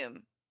the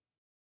room.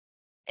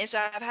 And so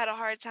I've had a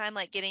hard time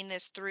like getting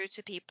this through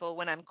to people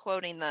when I'm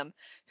quoting them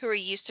who are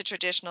used to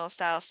traditional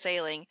style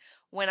sailing.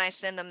 When I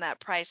send them that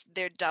price,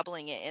 they're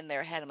doubling it in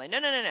their head. I'm like, no,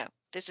 no, no, no.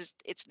 It's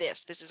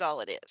this. This is all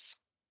it is.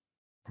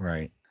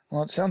 Right.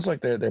 Well, it sounds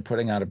like they're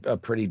putting out a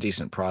pretty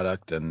decent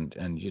product,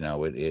 and you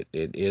know it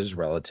is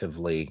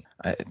relatively,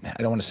 I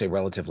don't want to say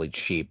relatively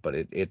cheap, but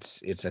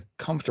it's a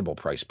comfortable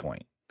price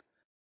point.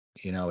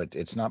 You know,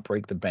 it's not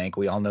break the bank.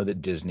 We all know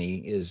that Disney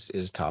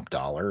is top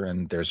dollar,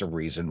 and there's a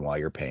reason why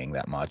you're paying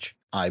that much.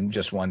 I'm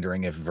just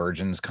wondering if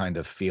Virgin's kind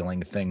of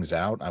feeling things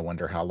out. I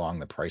wonder how long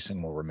the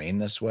pricing will remain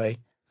this way.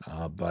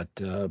 But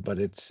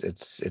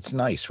it's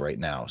nice right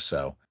now.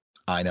 So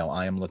I know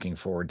I am looking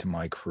forward to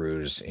my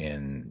cruise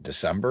in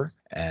December,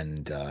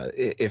 and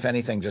if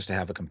anything, just to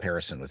have a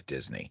comparison with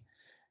Disney.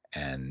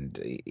 And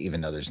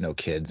even though there's no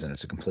kids and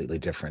it's a completely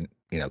different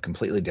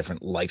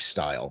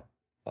lifestyle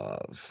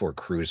for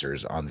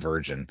cruisers on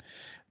Virgin,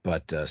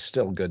 but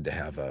still good to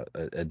have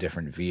a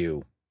different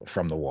view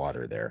from the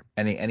water there.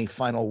 Any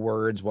final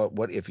words?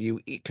 What if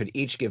you could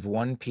each give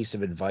one piece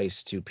of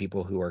advice to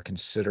people who are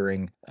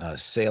considering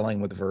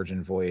sailing with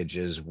Virgin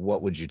Voyages?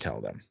 What would you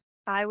tell them?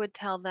 I would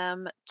tell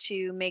them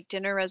to make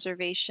dinner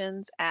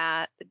reservations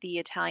at the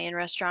Italian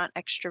restaurant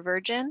Extra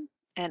Virgin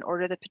and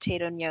order the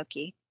potato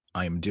gnocchi.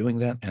 I am doing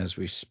that as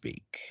we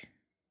speak.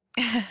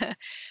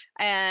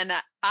 And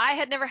I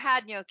had never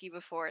had gnocchi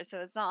before, so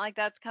it's not like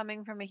that's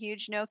coming from a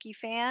huge gnocchi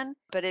fan,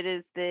 but it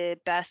is the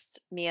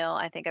best meal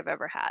I think I've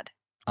ever had.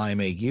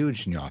 I'm a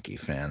huge gnocchi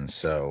fan,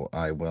 so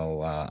I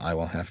will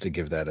have to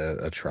give that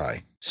a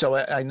try. So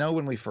I know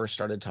when we first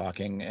started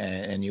talking,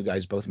 and you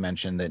guys both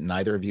mentioned that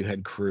neither of you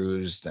had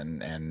cruised,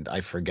 and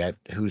I forget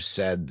who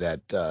said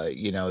that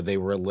they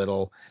were a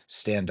little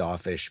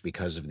standoffish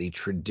because of the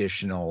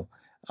traditional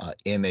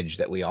image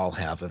that we all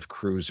have of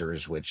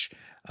cruisers, which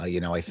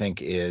I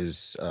think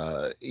is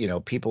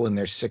people in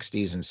their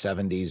 60s and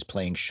 70s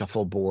playing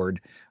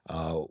shuffleboard,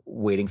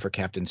 waiting for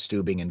Captain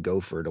Steubing and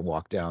Gopher to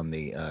walk down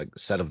the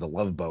set of the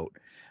Love Boat.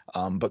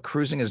 But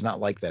cruising is not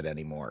like that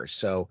anymore.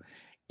 So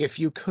if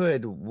you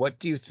could, what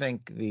do you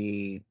think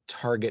the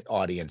target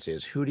audience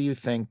is? Who do you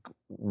think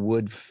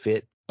would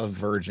fit a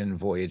Virgin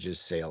Voyages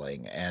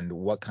sailing, and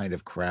what kind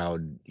of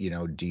crowd,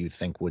 do you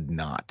think would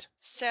not?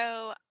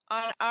 So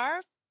on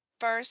our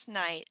first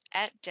night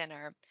at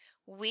dinner,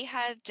 we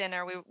had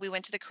dinner. We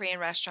went to the Korean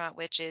restaurant,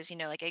 which is,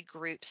 like a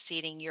group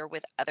seating. You're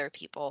with other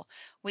people.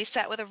 We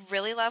sat with a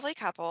really lovely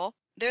couple.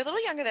 They're a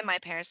little younger than my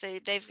parents.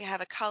 They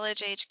have a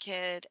college age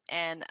kid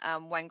and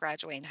one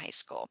graduating high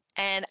school.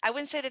 And I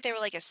wouldn't say that they were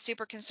like a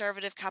super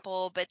conservative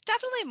couple, but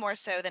definitely more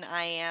so than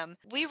I am.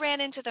 We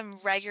ran into them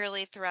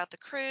regularly throughout the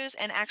cruise,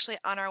 and actually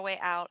on our way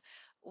out,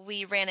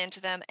 we ran into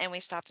them and we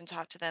stopped and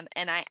talked to them.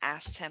 And I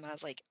asked him, I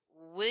was like,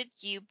 would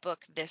you book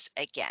this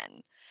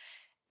again?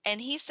 And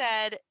he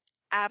said,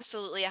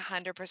 absolutely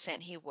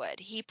 100% he would.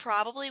 He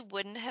probably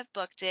wouldn't have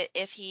booked it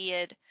if he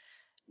had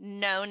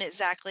known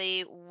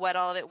exactly what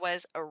all of it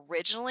was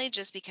originally,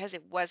 just because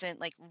it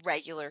wasn't like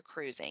regular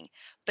cruising.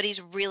 But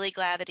he's really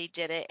glad that he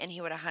did it, and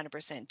he would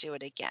 100% do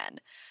it again.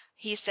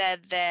 He said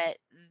that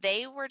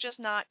they were just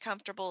not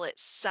comfortable at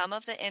some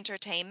of the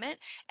entertainment,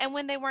 and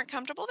when they weren't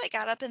comfortable, they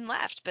got up and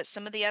left. But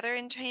some of the other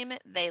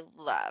entertainment they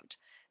loved.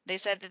 They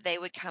said that they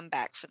would come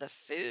back for the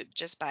food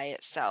just by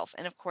itself,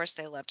 and of course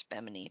they loved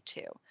Bimini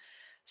too.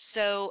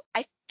 So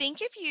I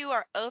think if you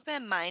are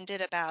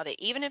open-minded about it,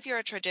 even if you're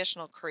a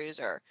traditional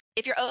cruiser,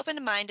 if you're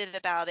open-minded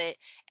about it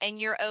and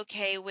you're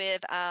okay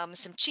with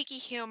some cheeky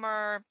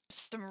humor,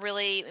 some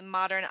really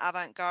modern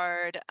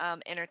avant-garde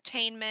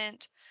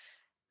entertainment,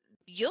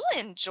 you'll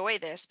enjoy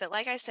this. But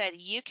like I said,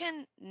 you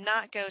can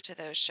not go to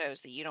those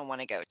shows that you don't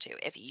want to go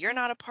to. If you're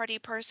not a party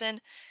person,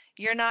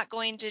 you're not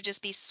going to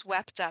just be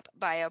swept up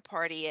by a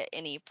party at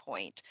any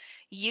point.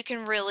 You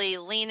can really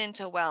lean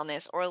into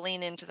wellness or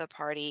lean into the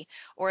party.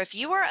 Or if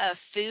you are a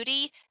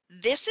foodie,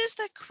 this is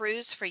the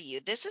cruise for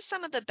you. This is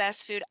some of the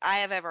best food I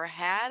have ever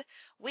had.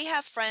 We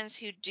have friends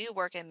who do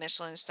work at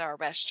Michelin star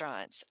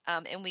restaurants,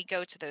 and we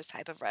go to those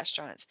type of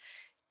restaurants.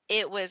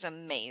 It was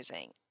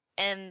amazing.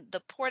 And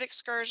the port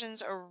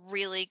excursions are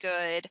really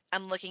good.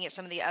 I'm looking at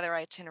some of the other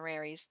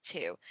itineraries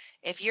too.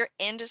 If you're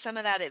into some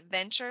of that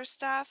adventure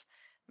stuff,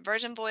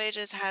 Virgin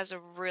Voyages has a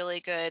really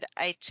good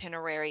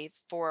itinerary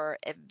for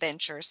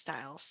adventure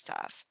style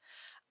stuff.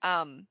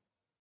 Um,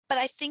 but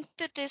I think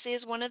that this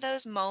is one of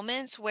those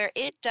moments where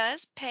it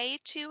does pay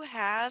to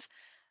have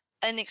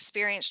an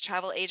experienced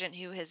travel agent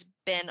who has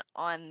been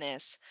on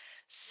this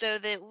so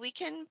that we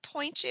can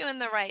point you in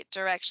the right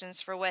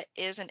directions for what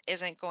is and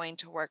isn't going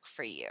to work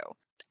for you.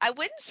 I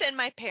wouldn't send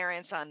my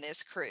parents on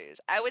this cruise.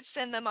 I would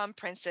send them on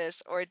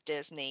Princess or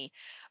Disney.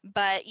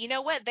 But you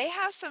know what? They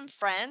have some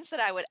friends that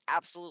I would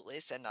absolutely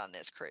send on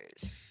this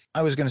cruise.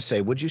 I was going to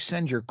say, would you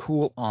send your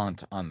cool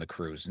aunt on the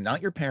cruise?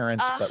 Not your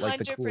parents, A but like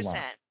the hundred cool aunt.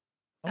 percent.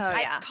 Oh,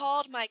 I yeah.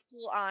 called my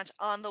cool aunt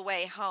on the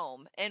way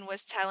home and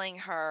was telling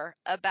her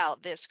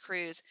about this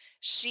cruise.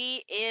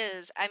 She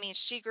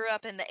grew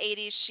up in the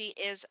 80s. She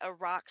is a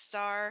rock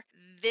star.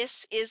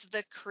 This is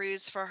the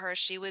cruise for her.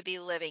 She would be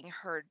living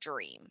her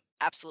dream.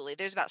 Absolutely.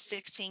 There's about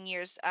 16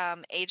 years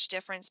age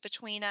difference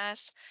between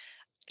us.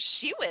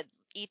 She would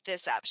eat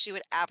this up. She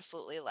would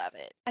absolutely love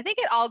it. I think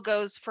it all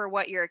goes for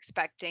what you're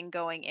expecting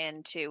going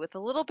into. With a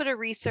little bit of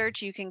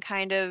research, you can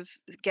kind of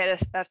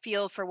get a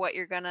feel for what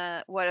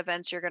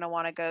events you're gonna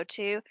want to go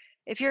to.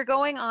 If you're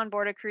going on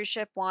board a cruise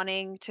ship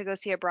wanting to go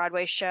see a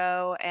Broadway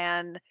show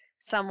and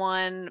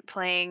someone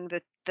playing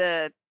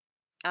the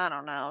I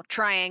don't know,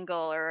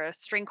 triangle or a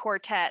string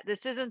quartet,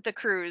 this isn't the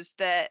cruise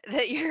that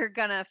you're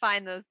gonna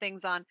find those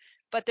things on.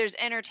 But there's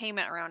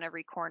entertainment around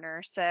every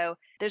corner, so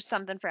there's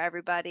something for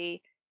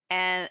everybody.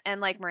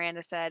 And like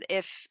Miranda said,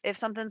 if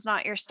something's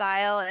not your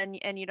style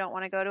and you don't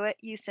want to go to it,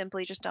 you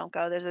simply just don't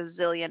go. There's a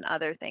zillion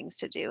other things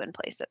to do in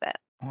place of it.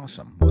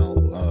 Awesome.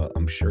 Well,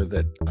 I'm sure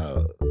that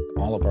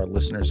all of our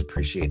listeners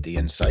appreciate the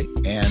insight.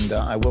 And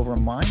I will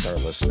remind our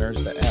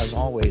listeners that, as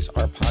always,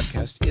 our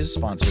podcast is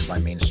sponsored by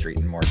Main Street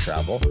and More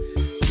Travel.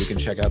 You can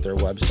check out their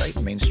website,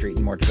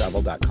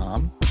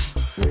 mainstreetandmoretravel.com.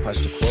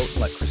 Request a quote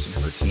and let Chris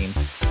and her team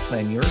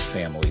plan your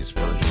family's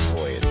Virgin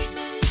voyage.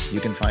 You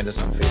can find us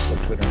on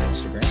Facebook, Twitter, and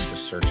Instagram.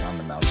 Just search on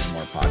the Mouse and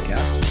More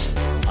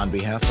podcast. On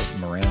behalf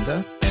of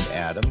Miranda and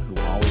Adam, who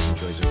always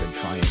enjoys a good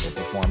triangle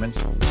performance,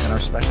 and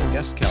our special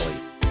guest, Kelly,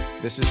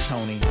 this is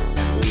Tony,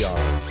 and we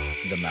are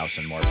the Mouse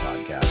and More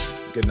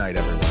podcast. Good night,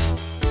 everyone.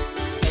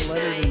 I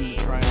lettered in the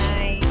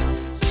triangle. Bye.